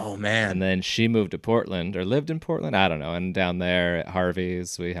 Oh man. And then she moved to Portland or lived in Portland. I don't know. And down there at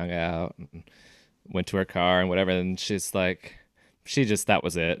Harvey's, we hung out and went to her car and whatever. And she's like, that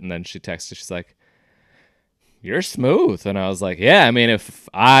was it. And then she texted, she's like, you're smooth. And I was like, yeah, I mean, if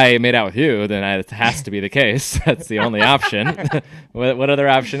I made out with you, then it has to be the case. That's the only option. What other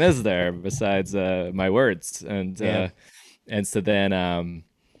option is there besides my words? And Yeah. and so then,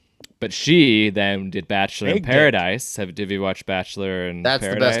 but she then did Bachelor in Big dick. Paradise. Have you watched Bachelor in That's the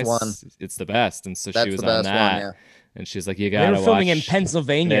Paradise? best one. It's the best. And so That's she was the on best one, that. yeah. And she's like, you They gotta were filming in watch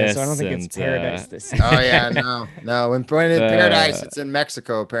Pennsylvania, so I don't this think it's and, paradise this Oh yeah, no. When in Paradise, Uh, it's in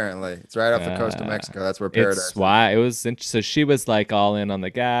Mexico. Apparently, it's right off the coast of Mexico. That's where Paradise. It's why it was so she was like all in on the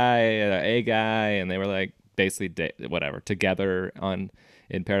guy, a guy, and they were like basically whatever together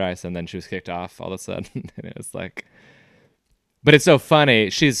in Paradise, and then she was kicked off all of a sudden, and it was like, but it's so funny.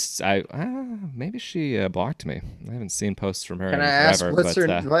 Maybe she blocked me. I haven't seen posts from her Can in I ask forever. what's but,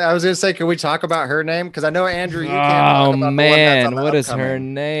 her? I was gonna say, can we talk about her name? Because I know Andrew, you can't talk oh about the one that's Oh, on man, the what is her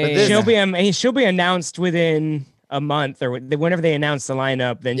upcoming. name? this- she'll be announced within a month or whenever they announce the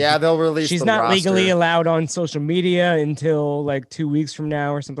lineup. Then Yeah, they'll release. she's the not roster. legally allowed on social media until like 2 weeks from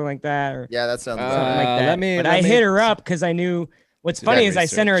now or something like that. Or Yeah, that sounds. something good. like that. let but I me- hit her up because I knew. What's Do funny that is I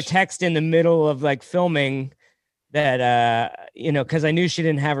sent her a research. text in the middle of like filming that because I knew she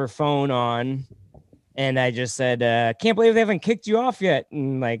didn't have her phone on. And I just said, can't believe they haven't kicked you off yet.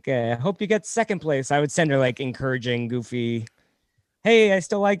 And like, hope you get second place. I would send her like encouraging, goofy, hey, I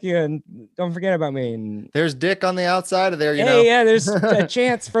still like you and don't forget about me. And There's Dick on the outside of there. You hey, know. yeah, there's a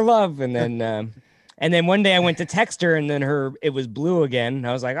chance for love. And then one day I went to text her and then it was blue again.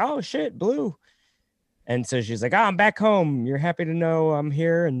 I was like, oh shit, blue. And so she's like, "Oh, I'm back home. You're happy to know I'm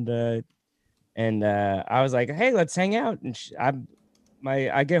here." And I was like, "Hey, let's hang out." And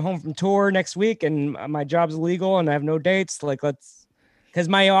I get home from tour next week, and my job's illegal, and I have no dates. Like, let's, because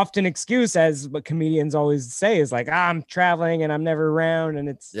my often excuse, as what comedians always say, is like, I'm traveling and I'm never around, and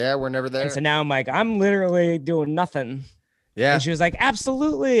it's we're never there. And so now I'm like, I'm literally doing nothing. Yeah. And she was like,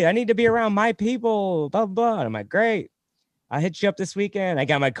 absolutely, I need to be around my people, blah, blah. And I'm like, great. I hit you up this weekend. I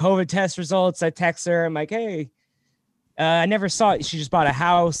got my COVID test results. I text her. I'm like, hey, I never saw it. She just bought a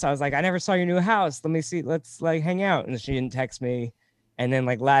house. I was like, I never saw your new house. Let me see. Let's like hang out. And she didn't text me. And then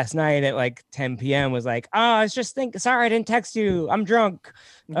like last night at like 10 p.m. was like, oh, I was just thinking, sorry, I didn't text you. I'm drunk.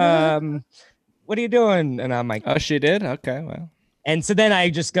 What are you doing? And I'm like, oh, she did? Okay, well. And so then I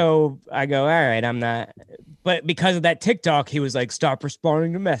go, all right, I'm not. But because of that TikTok, he was like, stop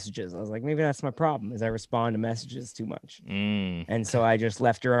responding to messages. I was like, maybe that's my problem, is I respond to messages too much. And so I just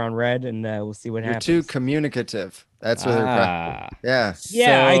left her on red, and we'll see what happens. You're too communicative. That's what they're. Yeah.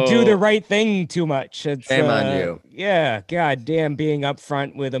 Yeah, I do the right thing too much. It's, shame on you. Yeah, goddamn, being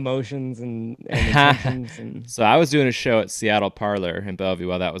upfront with emotions and intentions. And So I was doing a show at Seattle Parlor in Bellevue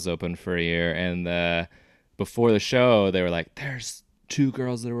while that was open for a year, and before the show, they were like, "There's 2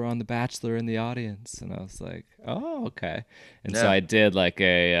 girls that were on The Bachelor in the audience," and I was like, "Oh, okay." And so I did like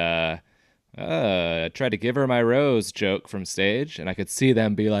I tried to give her my rose joke from stage, and I could see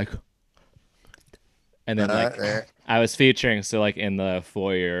them be like, and then like I was featuring, so like in the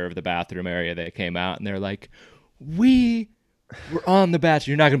foyer of the bathroom area, they came out and they're like, "We were on The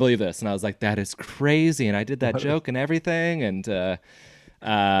Bachelor. You're not gonna believe this," and I was like, "That is crazy," and I did that joke and everything, and.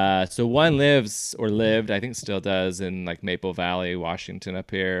 So one lived, I think still does, in like Maple Valley, Washington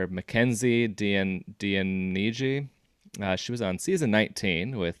up here. Mackenzie Dianigi. She was on season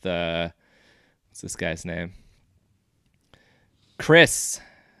 19 with, what's this guy's name? Chris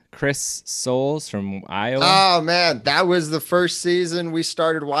Soules from Iowa. Oh man, that was the first season we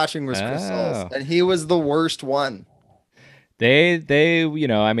started watching was Chris Soules, and he was the worst one. They you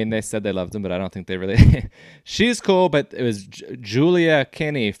know, I mean, they said they loved him, but I don't think they really. She's cool, but it was Julia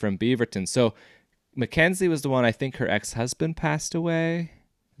Kinney from Beaverton. So Mackenzie was the one. I think her ex-husband passed away.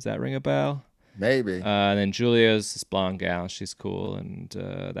 Does that ring a bell? Maybe. And then Julia's this blonde gal. She's cool, and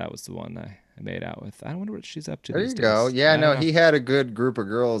that was the one I made out with. I wonder what she's up to. There you go. Yeah, no, he had a good group of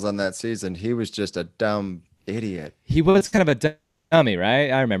girls on that season. He was just a dumb idiot. He was kind of a dummy, right?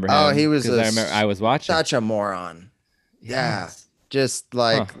 I remember him. Oh, he was. I was watching. Such a moron. Yeah, just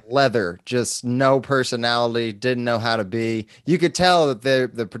like leather, just no personality, didn't know how to be. You could tell that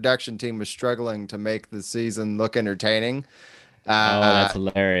the production team was struggling to make the season look entertaining. That's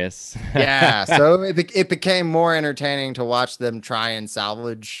hilarious. Yeah, so it became more entertaining to watch them try and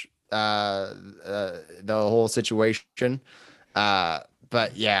salvage the whole situation.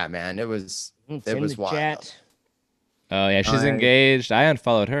 But yeah, man, it was wild. Chat. Oh yeah, she's engaged. I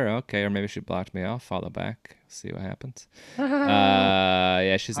unfollowed her. Okay, or maybe she blocked me. I'll follow back. See what happens.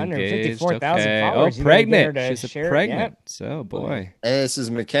 Yeah, she's engaged. Okay. Followers. Oh, pregnant. She's pregnant. So boy. And this is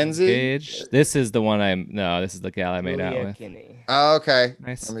Mackenzie. Engaged. This is the one this is the gal I made out with. Kinney. Oh, okay.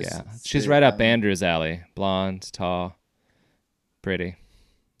 Nice gal. She's right up Andrew's alley. Blonde, tall, pretty.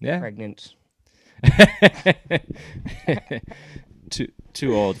 Yeah. Pregnant.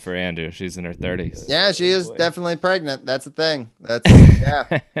 Too old for Andrew. She's in her 30s. Yeah, she is definitely pregnant. That's the thing. That's yeah.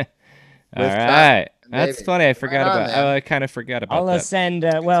 All right. That's funny. I forgot I kind of forgot about that. I'll send.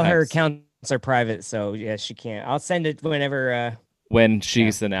 Her accounts are private, so yeah, she can't. I'll send it whenever. When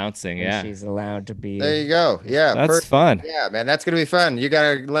she's announcing, when she's allowed to be. There you go. Yeah, that's fun. Yeah, man, that's gonna be fun. You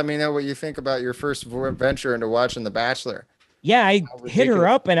gotta let me know what you think about your first venture into watching The Bachelor. Yeah, I hit her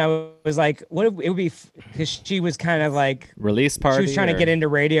up and I was like, "What it would be?" Because she was kind of like release party. She was trying to get into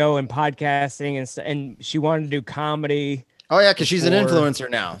radio and podcasting and she wanted to do comedy. Oh yeah, because she's an influencer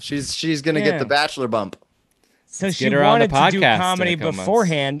now. She's gonna get the Bachelor bump. So she wanted to do comedy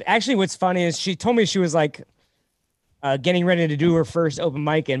beforehand. Actually, what's funny is she told me she was like getting ready to do her first open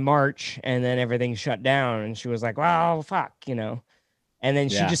mic in March, and then everything shut down, and she was like, "Well, fuck," you know. And then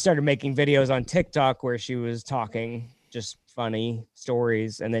she just started making videos on TikTok where she was talking just funny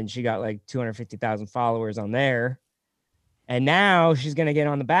stories, and then she got like 250,000 followers on there. And now she's gonna get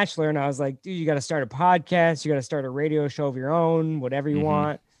on The Bachelor, and I was like, dude, you got to start a podcast, you got to start a radio show of your own, whatever you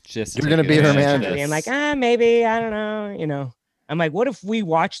want. You're gonna be her manager. I'm like, maybe, I don't know, you know. I'm like, what if we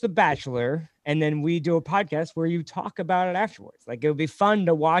watch The Bachelor and then we do a podcast where you talk about it afterwards? Like, it would be fun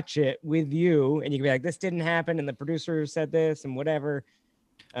to watch it with you, and you could be like, this didn't happen, and the producer said this, and whatever.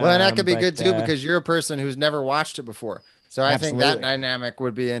 Well, and that could be good too, because you're a person who's never watched it before. So I think that Absolutely. dynamic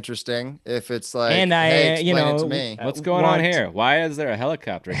would be interesting if it's like, And I, hey, you explain it know, to me. What's going on want- here? Why is there a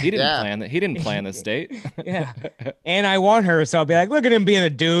helicopter? He didn't Yeah. plan that. He didn't plan this date. Yeah. And I want her, so I'll be like, look at him being a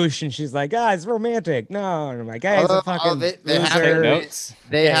douche. And she's like, it's romantic. No. And I'm like, he's a fucking they have Take loser. been- notes.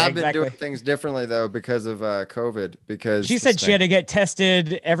 They Yeah, have been doing exactly. things differently though because of COVID. Because She said she had to get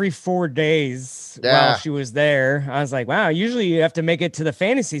tested every 4 days Yeah. while she was there. I was like, wow, usually you have to make it to the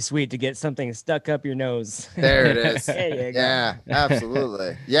fantasy suite to get something stuck up your nose. there it is. There you go. Yeah,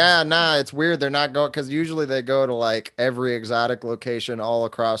 absolutely. Yeah, nah, it's weird. They're not going because usually they go to like every exotic location all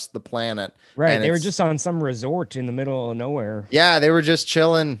across the planet. Right. And They were it's- just on some resort in the middle of nowhere. Yeah, they were just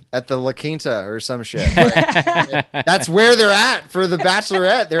chilling at the La Quinta or some shit. Like, that's where they're at for the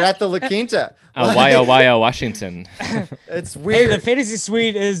Bachelorette. They're at the La Quinta. Wyo, Washington. It's Hey, weird. the fantasy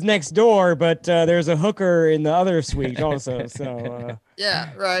suite is next door, but there's a hooker in the other suite also. So, Yeah,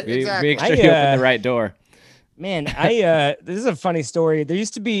 right. Make Exactly. sure you open I, the right door. man, this is a funny story. There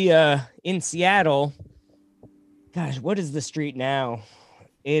used to be in Seattle. Gosh, what is the street now?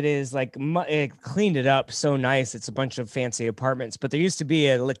 It is like it cleaned it up so nice. It's a bunch of fancy apartments, but there used to be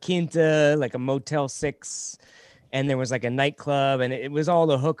a La Quinta, like a Motel 6, and there was like a nightclub, and it was all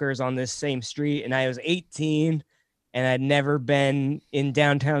the hookers on this same street. And I was 18, and I'd never been in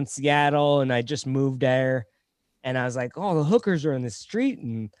downtown Seattle, and I just moved there. And I was like, oh, the hookers are in the street.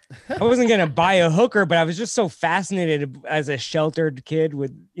 And I wasn't going to buy a hooker, but I was just so fascinated as a sheltered kid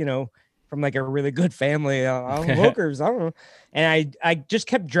with, from like a really good family. Hookers, I don't know. And I just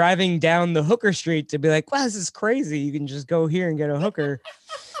kept driving down the hooker street to be like, wow, this is crazy. You can just go here and get a hooker.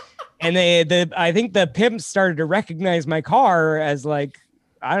 And I think the pimps started to recognize my car as like,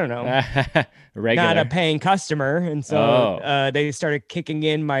 I don't know, Regular. not a paying customer. And so they started kicking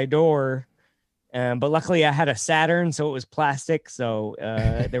in my door. But luckily I had a Saturn, so it was plastic. So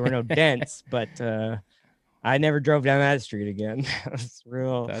there were no dents, but I never drove down that street again. It's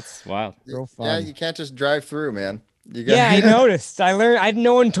real, That's wild. real Yeah, fun. you can't just drive through, man. You got Yeah, I noticed. I learned.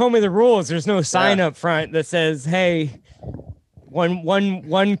 No one told me the rules. There's no sign up front that says, "Hey,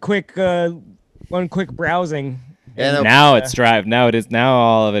 one quick browsing." Yeah, no, Now it's drive. Now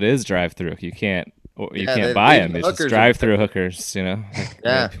all of it is drive through. You can't Yeah, can't they buy leave them. the It's just hookers drive through hookers. Like,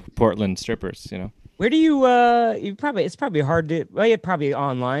 Yeah. Portland strippers. Where do you it's probably hard to, well, you're probably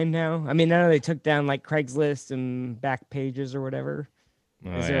online now. I mean, I know they took down like Craigslist and back pages or whatever.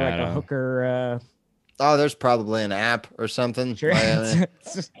 Is there like a hooker Oh, there's probably an app or something. sure.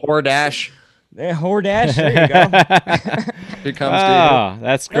 It's just- Hordash. yeah, Hordash, there you go. She comes to Oh,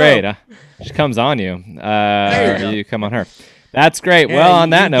 that's great. She comes on you. There you Or go. you come on her. That's great. Yeah, well, on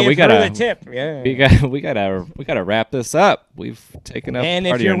you that note, we give her gotta the tip. Yeah. we gotta wrap this up. We've taken up And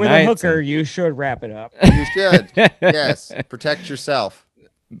part if of your you're with night. a hooker, you should wrap it up. you. You should. Yes. Protect yourself.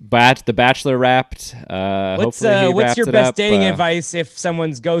 The Bachelor wrapped. What's Hopefully he what's wrapped your it best up, dating advice if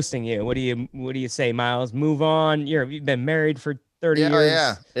someone's ghosting you? What do you say, Miles? Move on. You've been married for 30 Yeah, years.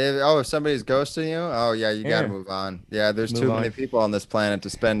 yeah. If somebody's ghosting you, oh yeah, you gotta Yeah. move on. Yeah, there's Move too on. many people on this planet to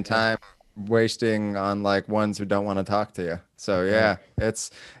spend time wasting on like ones who don't want to talk to you. So yeah,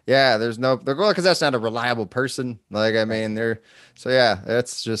 there's no because that's not a reliable person. Like I mean, so yeah,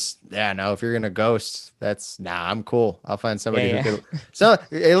 it's just no. If you're gonna ghost, I'm cool. I'll find somebody Yeah, who can. So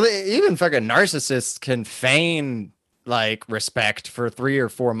even fucking narcissists can feign like respect for 3 or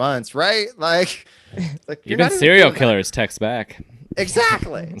 4 months, right? Like you're Even not even serial doing that. killers text back.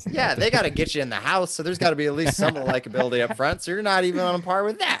 Exactly. Yeah, they got to get you in the house, so there's got to be at least some likability up front. So you're not even on par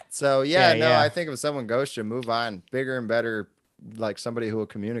with that. So Yeah. I think if someone ghosts you, move on. Bigger and better, like somebody who will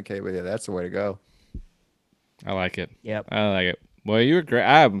communicate with you. That's the way to go. I like it. Yep. I like it. Well, you were great.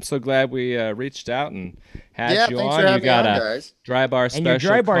 I'm so glad we reached out and had Yeah, you thanks on. for You having got me on, a guys. dry bar special And your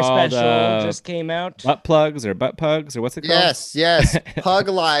dry bar called, special just came out. butt plugs or butt pugs or what's it called? Yes. Pug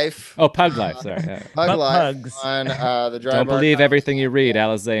life. Oh, pug life. Sorry. Yeah. Pug Butt life pugs. on the dry Don't bar believe com. everything you read,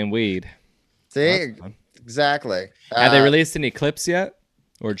 Alizé and Weed. See, exactly. Have they released any clips yet,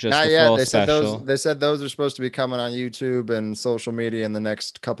 or just Not the yet. full They said special? those are supposed to be coming on YouTube and social media in the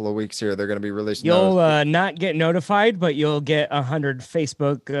next couple of weeks. Here, they're going to be releasing You'll those. not get notified, but you'll get 100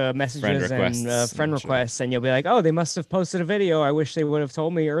 Facebook messages and requests, friend I'm sure. requests, and you'll be like, "Oh, they must have posted a video. I wish they would have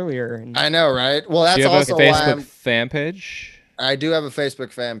told me earlier." And I know, right? Well, that's Do you have also a why Facebook fan page? I do have a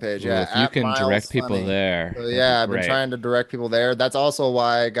Facebook fan page. Ooh, Yeah, if you at can Miles direct people Funny. there. So, that'd yeah, be I've been great. trying to direct people there. That's also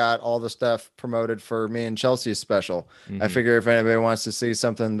why I got all the stuff promoted for me and Chelsea's special. I Mhm. figure if anybody wants to see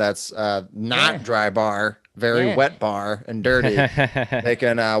something that's not Yeah. dry bar, very Yeah. wet bar and dirty, they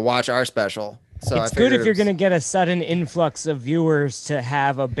can watch our special. So it's I good figured if you're it going to was- get a sudden influx of viewers to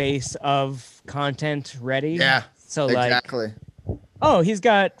have a base of content ready. Yeah, So like, exactly. Oh, he's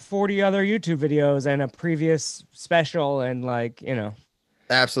got 40 other YouTube videos and a previous special, and like, you know.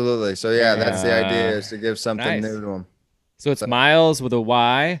 Absolutely. So yeah, that's the idea, is to give something Nice. new to them. So it's Miles with a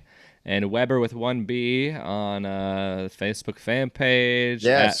Y and Weber with one B on Facebook fan page.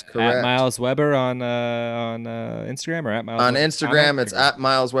 Yes, at correct. Miles Weber on Instagram, or at Miles On Weber Instagram, Comic, it's or- at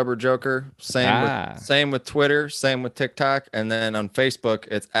Miles Weber Joker. Ah. Same with Twitter, same with TikTok, and then on Facebook,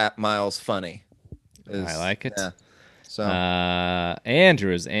 it's at Miles Funny. I like it. Yeah. So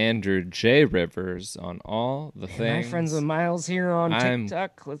Andrew is Andrew J Rivers on all the Am I things. friends with Miles here on I'm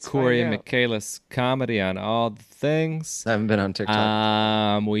TikTok? Let's Corey find out. Michaelis comedy on all the things. I haven't been on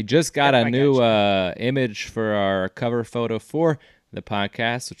TikTok. We just got Yep, a I new got image for our cover photo for the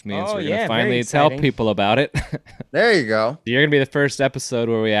podcast, which means Oh, we're yeah, gonna very finally tell exciting. people about it. There you go. You're gonna be the first episode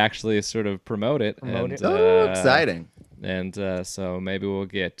where we actually sort of promote it. Promote it. Oh, exciting. And so maybe we'll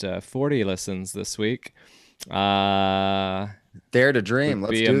get 40 listens this week. Dare to dream. Would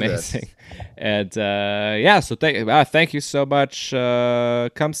Let's be do amazing. this. And so thank you so much.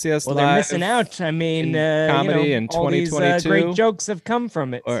 Come see us Well, live. they're missing out. I mean, in comedy in all these 2022. great jokes have come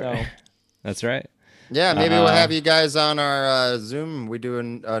from it. Or- So That's right. Yeah, maybe we'll have you guys on our Zoom. We do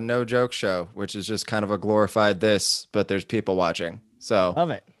a no joke show, which is just kind of a glorified this, but there's people watching. So love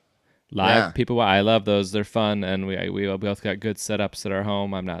it. Live Yeah. people. I love those. They're fun, and we both got good setups at our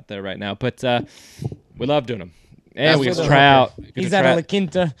home. I'm not there right now, but we love doing them. And we That's can what try out. He's at a La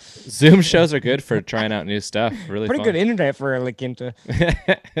Quinta. Zoom shows are good for trying out new stuff. Really Pretty fun. good internet for a La Quinta.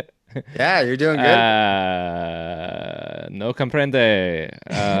 yeah, you're doing good. No comprende.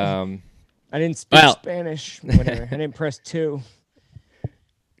 I didn't speak Well- Spanish. Whatever. I didn't press 2.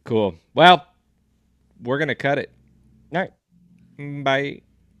 Cool. Well, we're gonna cut it. All right. Bye.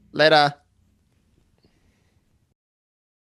 Later.